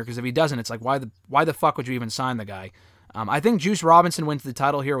has to win here, because if he doesn't, it's like, why the fuck would you even sign the guy? I think Juice Robinson wins the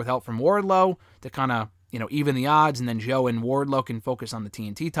title here with help from Wardlow to kind of, even the odds, and then Joe and Wardlow can focus on the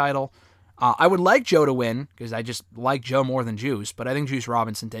TNT title. I would like Joe to win, because I just like Joe more than Juice, but I think Juice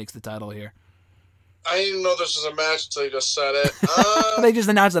Robinson takes the title here. I didn't know this was a match until you just said it. They just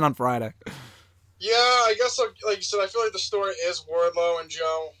announced it on Friday. Yeah, I guess, like you said, I feel like the story is Wardlow and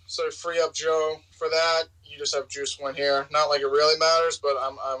Joe, so free up Joe for that. You just have Juice win here. Not like it really matters, but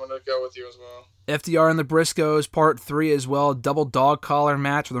I'm going to go with you as well. FTR and the Briscoes, Part 3 as well. Double dog collar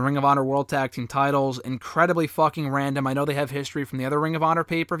match for the Ring of Honor World Tag Team titles. Incredibly fucking random. I know they have history from the other Ring of Honor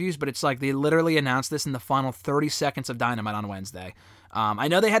pay-per-views, but it's like they literally announced this in the final 30 seconds of Dynamite on Wednesday. I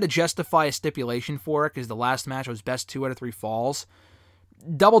know they had to justify a stipulation for it, because the last match was best 2 out of 3 falls.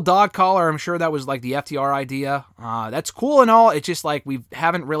 Double dog collar, I'm sure that was like the FTR idea. That's cool and all. It's just like we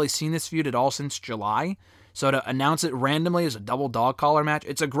haven't really seen this feud at all since July. So to announce it randomly as a double dog collar match,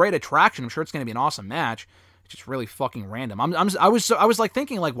 it's a great attraction. I'm sure it's going to be an awesome match. It's just really fucking random. I was like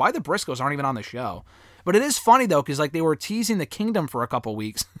thinking like, why the Briscoes aren't even on the show? But it is funny though, because like they were teasing the Kingdom for a couple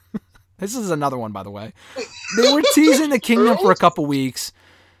weeks. This is another one, by the way. They were teasing the Kingdom for a couple weeks.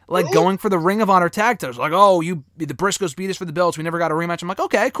 Like going for the Ring of Honor tag titles. Like, oh, the Briscoes beat us for the belts. We never got a rematch. I'm like,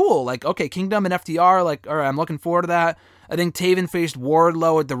 okay, cool. Like, okay, Kingdom and FTR. Like, all right, I'm looking forward to that. I think Taven faced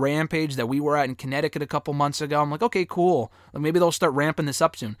Wardlow at the Rampage that we were at in Connecticut a couple months ago. I'm like, okay, cool. Like, maybe they'll start ramping this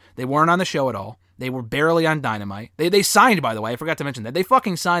up soon. They weren't on the show at all. They were barely on Dynamite. They signed, by the way. I forgot to mention that. They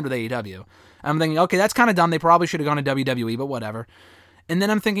fucking signed with AEW. I'm thinking, okay, that's kind of dumb. They probably should have gone to WWE, but whatever. And then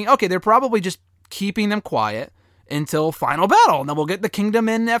I'm thinking, okay, they're probably just keeping them quiet until Final Battle, and then we'll get the Kingdom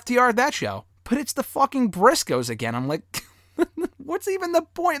and FTR at that show. But it's the fucking Briscoes again. I'm like, what's even the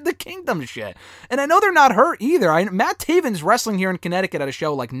point of the Kingdom shit? And I know they're not hurt either. Matt Taven's wrestling here in Connecticut at a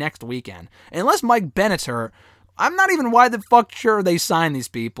show like next weekend. And unless Mike Bennett's hurt, I'm not even why the fuck sure they signed these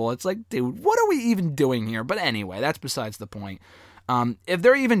people. It's like, dude, what are we even doing here? But anyway, that's besides the point. If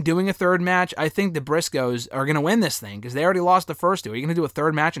they're even doing a third match, I think the Briscoes are going to win this thing, because they already lost the first 2. Are you going to do a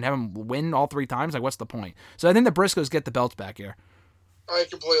third match and have them win all 3 times? Like, what's the point? So I think the Briscoes get the belts back here. I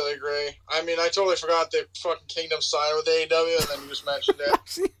completely agree. I mean, I totally forgot they fucking Kingdom signed with AEW, and then you just mentioned it.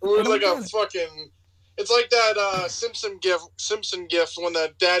 It was like a fucking... It's like that Simpson gif when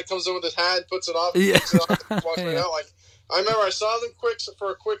the dad comes in with his hat and puts it off. Yeah. Puts it off and walks right out. Like, I remember I saw them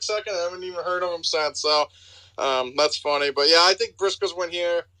for a quick second. I haven't even heard of them since, so... that's funny, but yeah, I think Briscoes win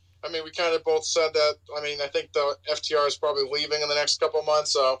here. I mean, we kind of both said that. I mean, I think the FTR is probably leaving in the next couple of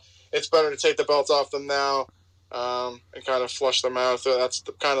months, so it's better to take the belts off them now and kind of flush them out. So that's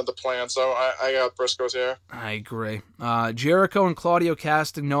kind of the plan. So I got Briscoes here. I agree. Jericho and Claudio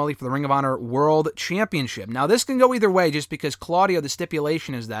Castagnoli for the Ring of Honor World Championship. Now, this can go either way, just because Claudio, the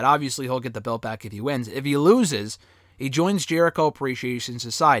stipulation is that obviously he'll get the belt back if he wins. If he loses, he joins Jericho Appreciation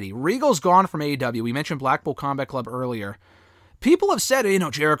Society. Regal's gone from AEW. We mentioned Blackpool Combat Club earlier. People have said,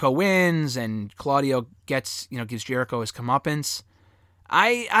 Jericho wins and Claudio gives Jericho his comeuppance.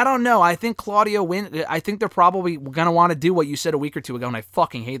 I don't know. I think Claudio wins. I think they're probably going to want to do what you said a week or 2 ago, and I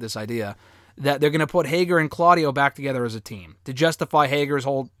fucking hate this idea, that they're going to put Hager and Claudio back together as a team to justify Hager's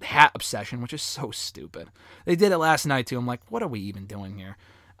whole hat obsession, which is so stupid. They did it last night, too. I'm like, what are we even doing here?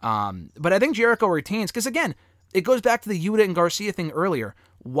 But I think Jericho retains, because, again, it goes back to the Yuta and Garcia thing earlier.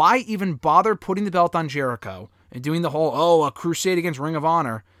 Why even bother putting the belt on Jericho and doing the whole, a crusade against Ring of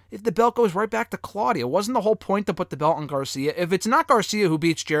Honor, if the belt goes right back to Claudio? Wasn't the whole point to put the belt on Garcia? If it's not Garcia who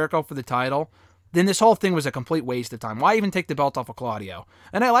beats Jericho for the title, then this whole thing was a complete waste of time. Why even take the belt off of Claudio?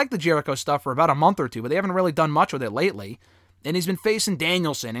 And I like the Jericho stuff for about a month or 2, but they haven't really done much with it lately. And he's been facing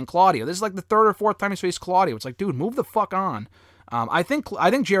Danielson and Claudio. This is like the 3rd or 4th time he's faced Claudio. It's like, dude, move the fuck on. I think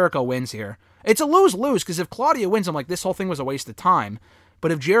Jericho wins here. It's a lose-lose, because if Claudio wins, I'm like, this whole thing was a waste of time.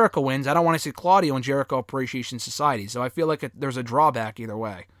 But if Jericho wins, I don't want to see Claudio and Jericho Appreciation Society. So I feel like there's a drawback either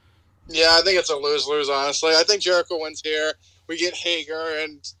way. Yeah, I think it's a lose-lose, honestly. I think Jericho wins here. We get Hager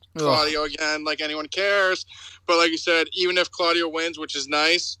and Claudio again, like anyone cares. But like you said, even if Claudio wins, which is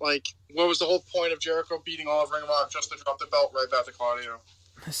nice, like, what was the whole point of Jericho beating all of Ring of Honor just to drop the belt right back to Claudio?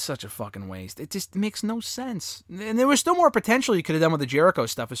 It's such a fucking waste. It just makes no sense. And there was still more potential you could have done with the Jericho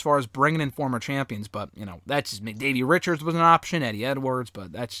stuff as far as bringing in former champions, but, that's just me. Davey Richards was an option, Eddie Edwards,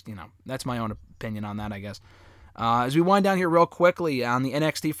 but that's my own opinion on that, I guess. As we wind down here real quickly on the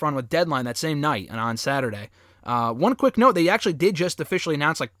NXT front with Deadline that same night and on Saturday. One quick note, they actually did just officially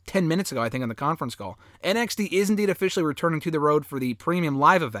announce like 10 minutes ago, I think, on the conference call. NXT is indeed officially returning to the road for the premium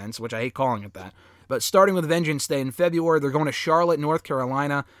live events, which I hate calling it that. But starting with Vengeance Day in February, they're going to Charlotte, North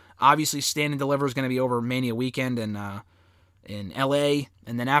Carolina. Obviously, Stand and Deliver is going to be over Mania weekend in LA.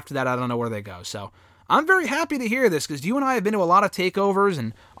 And then after that, I don't know where they go. So I'm very happy to hear this because you and I have been to a lot of takeovers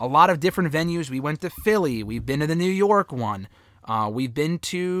and a lot of different venues. We went to Philly. We've been to the New York one. We've been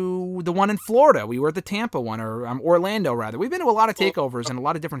to the one in Florida. We were at the Tampa one, or Orlando, rather. We've been to a lot of takeovers in a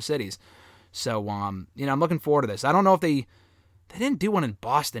lot of different cities. So, I'm looking forward to this. I don't know if they didn't do one in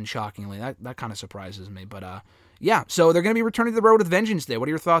Boston, shockingly. That kind of surprises me. But, yeah, so they're going to be returning to the road with Vengeance Day. What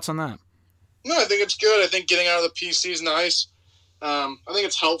are your thoughts on that? No, I think it's good. I think getting out of the PC is nice. I think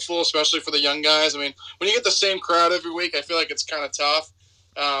it's helpful, especially for the young guys. I mean, when you get the same crowd every week, I feel like it's kind of tough.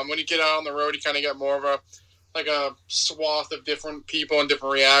 When you get out on the road, you kind of get more of a swath of different people and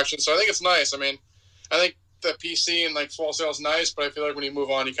different reactions. So I think it's nice. I mean, I think the PC and Full Sail is nice, but I feel like when you move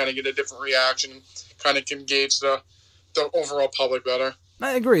on, you kind of get a different reaction, kind of can gauge the overall public better.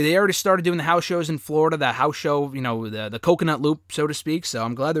 I agree. They already started doing the house shows in Florida, the house show, the Coconut Loop, so to speak. So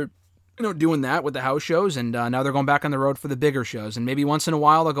I'm glad they're doing that with the house shows, and now they're going back on the road for the bigger shows. And maybe once in a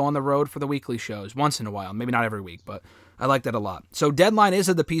while they'll go on the road for the weekly shows. Once in a while, maybe not every week, but I like that a lot. So Deadline is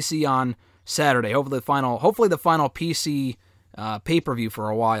at the PC on Saturday. Hopefully the final PC pay-per-view for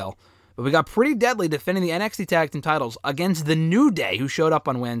a while. But we got Pretty Deadly defending the NXT Tag Team titles against The New Day, who showed up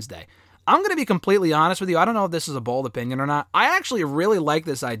on Wednesday. I'm going to be completely honest with you. I don't know if this is a bold opinion or not. I actually really like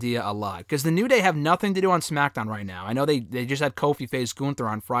this idea a lot because The New Day have nothing to do on SmackDown right now. I know they just had Kofi face Gunther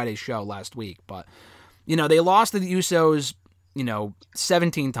on Friday's show last week, but they lost to the Usos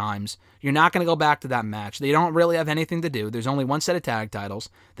 17 times. You're not going to go back to that match. They don't really have anything to do. There's only one set of tag titles.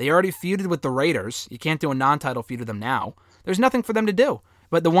 They already feuded with the Raiders. You can't do a non-title feud with them now. There's nothing for them to do.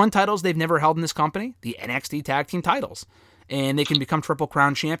 But the one titles they've never held in this company, the NXT Tag Team titles. And they can become Triple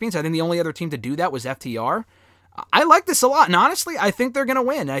Crown champions. I think the only other team to do that was FTR. I like this a lot, and honestly, I think they're going to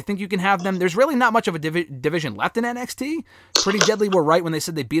win. I think you can have them. There's really not much of a division left in NXT. Pretty Deadly were right when they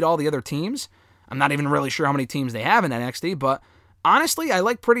said they beat all the other teams. I'm not even really sure how many teams they have in NXT, but honestly, I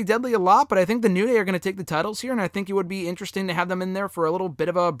like Pretty Deadly a lot, but I think the New Day are going to take the titles here, and I think it would be interesting to have them in there for a little bit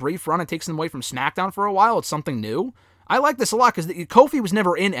of a brief run. It takes them away from SmackDown for a while. It's something new. I like this a lot because Kofi was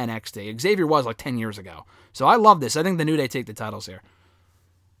never in NXT. Xavier was 10 years ago. So I love this. I think the New Day take the titles here.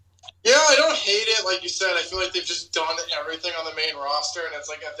 Yeah, I don't hate it. Like you said, I feel like they've just done everything on the main roster, and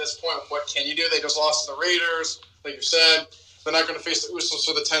it's at this point, what can you do? They just lost to the Raiders, like you said. They're not going to face the Usos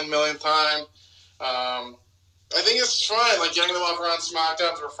for the 10 millionth time. I think it's fine. Getting them up around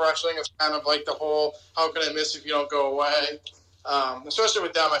SmackDown is refreshing. It's kind of like the whole, how can I miss if you don't go away? Especially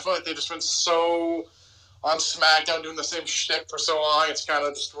with them, I feel like they've just been so on SmackDown doing the same shtick for so long. It's kind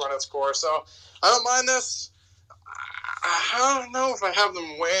of just run its course. So I don't mind this. I don't know if I have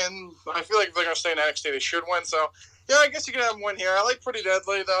them win. I feel like if they're going to stay in NXT, they should win. So, yeah, I guess you can have them win here. I like Pretty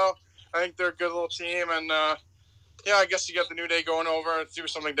Deadly, though. I think they're a good little team. And, yeah, I guess you get the New Day going over and do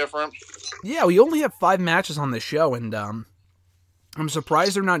something different. Yeah, we only have 5 matches on this show. And I'm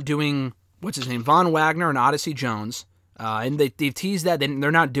surprised they're not doing, what's his name, Von Wagner and Odyssey Jones. And they've teased that.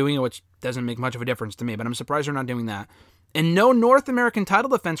 They're not doing it, which doesn't make much of a difference to me. But I'm surprised they're not doing that. And no North American title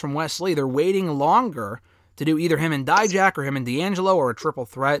defense from Wes Lee. They're waiting longer to do either him and Dijak or him and D'Angelo or a triple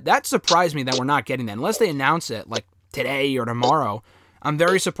threat. That surprised me that we're not getting that. Unless they announce it today or tomorrow, I'm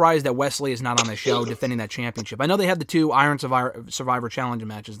very surprised that Wes Lee is not on the show defending that championship. I know they had the 2 Iron Survivor Challenge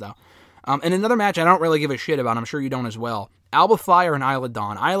matches, though. And another match I don't really give a shit about, I'm sure you don't as well, Alba Fire and Isla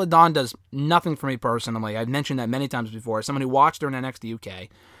Dawn. Isla Dawn does nothing for me personally. I've mentioned that many times before. As someone who watched her in NXT UK.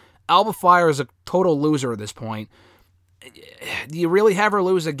 Alba Fire is a total loser at this point. Do you really have her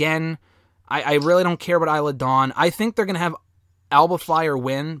lose again? I really don't care about Isla Dawn. I think they're going to have Alba Fire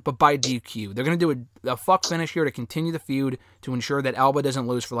win, but by DQ. They're going to do a fuck finish here to continue the feud to ensure that Alba doesn't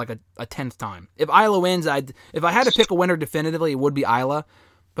lose for a 10th time. If Isla wins, if I had to pick a winner definitively, it would be Isla,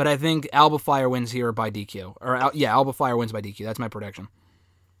 but I think Alba Fire wins here by DQ. Alba Fire wins by DQ. That's my prediction.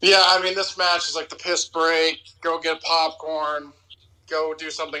 Yeah, I mean, this match is like the piss break. Go get popcorn. Go do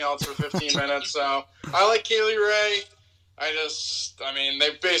something else for 15 minutes. So I like Kaylee Ray. They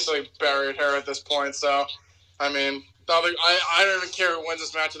basically buried her at this point. So, I don't even care who wins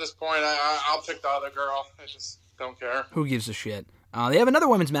this match at this point. I'll pick the other girl. I just don't care. Who gives a shit? They have another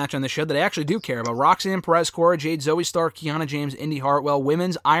women's match on the show that I actually do care about. Roxanne Perez, Cora Jade, Zoe Stark, Kiana James, Indy Hartwell,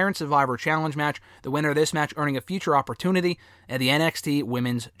 Women's Iron Survivor Challenge match. The winner of this match earning a future opportunity at the NXT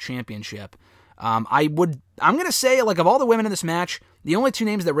Women's Championship. I'm going to say, of all the women in this match, the only 2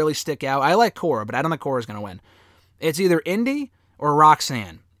 names that really stick out, I like Cora, but I don't think Cora's going to win. It's either Indy or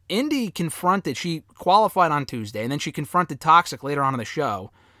Roxanne. Indy she qualified on Tuesday, and then she confronted Toxic later on in the show.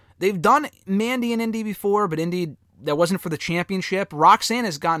 They've done Mandy and Indy before, but Indy that wasn't for the championship. Roxanne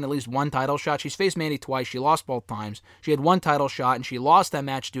has gotten at least one title shot. She's faced Mandy twice. She lost both times. She had one title shot, and she lost that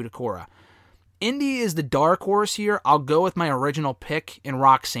match due to Cora. Indy is the dark horse here. I'll go with my original pick in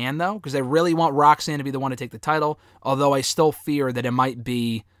Roxanne, though, because I really want Roxanne to be the one to take the title, although I still fear that it might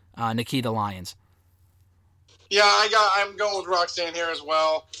be Nikita Lyons. Yeah, I'm going with Roxanne here as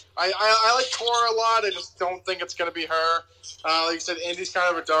well. I like Cora a lot. I just don't think it's going to be her. Like you said, Indy's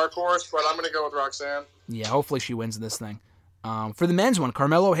kind of a dark horse, but I'm going to go with Roxanne. Yeah, hopefully she wins this thing. For the men's one,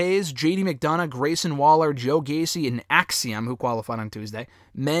 Carmelo Hayes, JD McDonough, Grayson Waller, Joe Gacy, and Axiom, who qualified on Tuesday.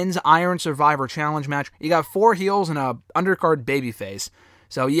 Men's Iron Survivor Challenge match. You got 4 heels and a undercard babyface.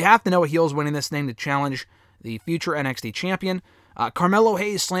 So you have to know a heel's winning this thing to challenge the future NXT champion. Carmelo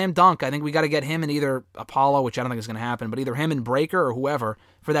Hayes, slam dunk. I think we got to get him and either Apollo, which I don't think is going to happen, but either him and Breakker or whoever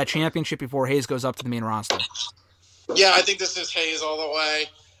for that championship before Hayes goes up to the main roster. Yeah, I think this is Hayes all the way.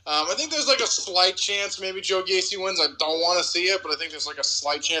 I think there's like a slight chance maybe Joe Gacy wins. I don't want to see it, but I think there's like a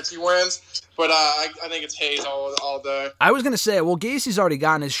slight chance he wins. But I think it's Hayes all day. I was going to say, well, Gacy's already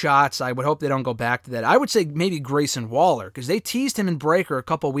gotten his shots. I would hope they don't go back to that. I would say maybe Grayson Waller, because they teased him in Breakker a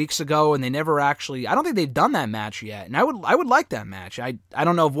couple weeks ago, and they never actually... I don't think they've done that match yet, and I would like that match. I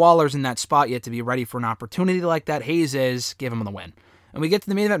don't know if Waller's in that spot yet to be ready for an opportunity like that. Hayes is. Give him the win. And we get to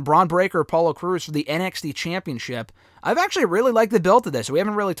the main event, Braun Breaker, Apollo Crews for the NXT Championship. I've actually really liked the build to this. We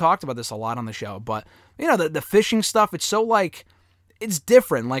haven't really talked about this a lot on the show, but, you know, the fishing stuff, it's so, like, it's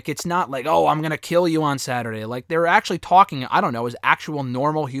different. Like, it's not like, oh, I'm going to kill you on Saturday. Like, they're actually talking, I don't know, as actual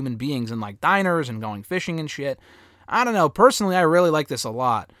normal human beings in, like, diners and going fishing and shit. I don't know. Personally, I really like this a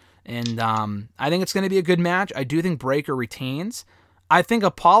lot. And I think it's going to be a good match. I do think Breaker retains. I think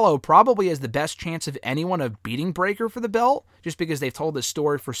Apollo probably has the best chance of anyone of beating Breaker for the belt, just because they've told this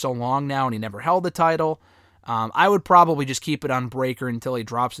story for so long now and he never held the title. I would probably just keep it on Breaker until he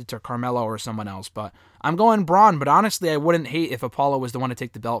drops it to Carmelo or someone else. But I'm going Braun, but honestly, I wouldn't hate if Apollo was the one to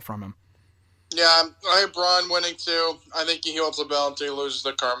take the belt from him. Yeah, I have Braun winning too. I think he holds the belt until he loses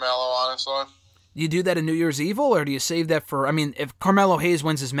to Carmelo, honestly. Do you do that in New Year's Evil, or do you save that for... I mean, if Carmelo Hayes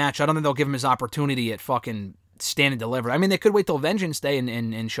wins his match, I don't think they'll give him his opportunity at fucking Stand and Deliver. I mean, they could wait till Vengeance Day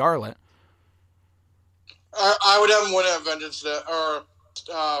in Charlotte. I would have him win at Vengeance Day, or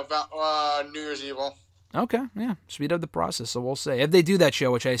New Year's Evil. Okay, yeah. Speed up the process, so we'll see. If they do that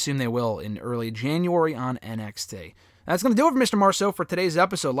show, which I assume they will, in early January on NXT. That's going to do it for Mr. Marceau for today's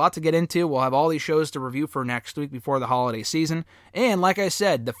episode. A lot to get into. We'll have all these shows to review for next week before the holiday season. And like I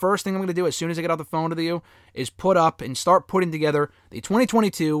said, the first thing I'm going to do as soon as I get off the phone with you is put up and start putting together the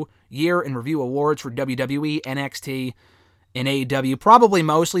 2022 Year in Review Awards for WWE, NXT, and AEW. Probably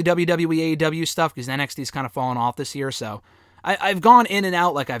mostly WWE, AEW stuff, because NXT's kind of fallen off this year, so... I've gone in and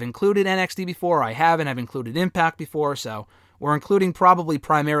out, like I've included NXT before, I haven't, I've included Impact before, so we're including probably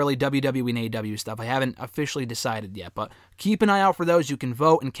primarily WWE and AEW stuff. I haven't officially decided yet, but keep an eye out for those. You can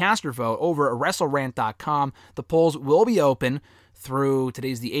vote and cast your vote over at WrestleRant.com. The polls will be open through,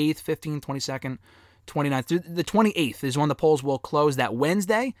 today's the 8th, 15th, 22nd, 29th, through the 28th is when the polls will close that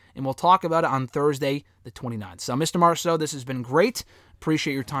Wednesday, and we'll talk about it on Thursday, the 29th. So, Mr. Marceau, this has been great.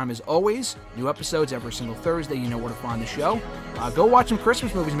 Appreciate your time as always. New episodes every single Thursday. You know where to find the show. Go watch some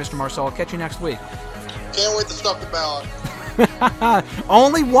Christmas movies, Mr. Marceau. I'll catch you next week. Can't wait to stuff the ballot.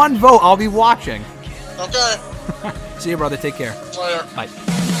 Only one vote. I'll be watching. Okay. See you, brother. Take care. Later. Bye.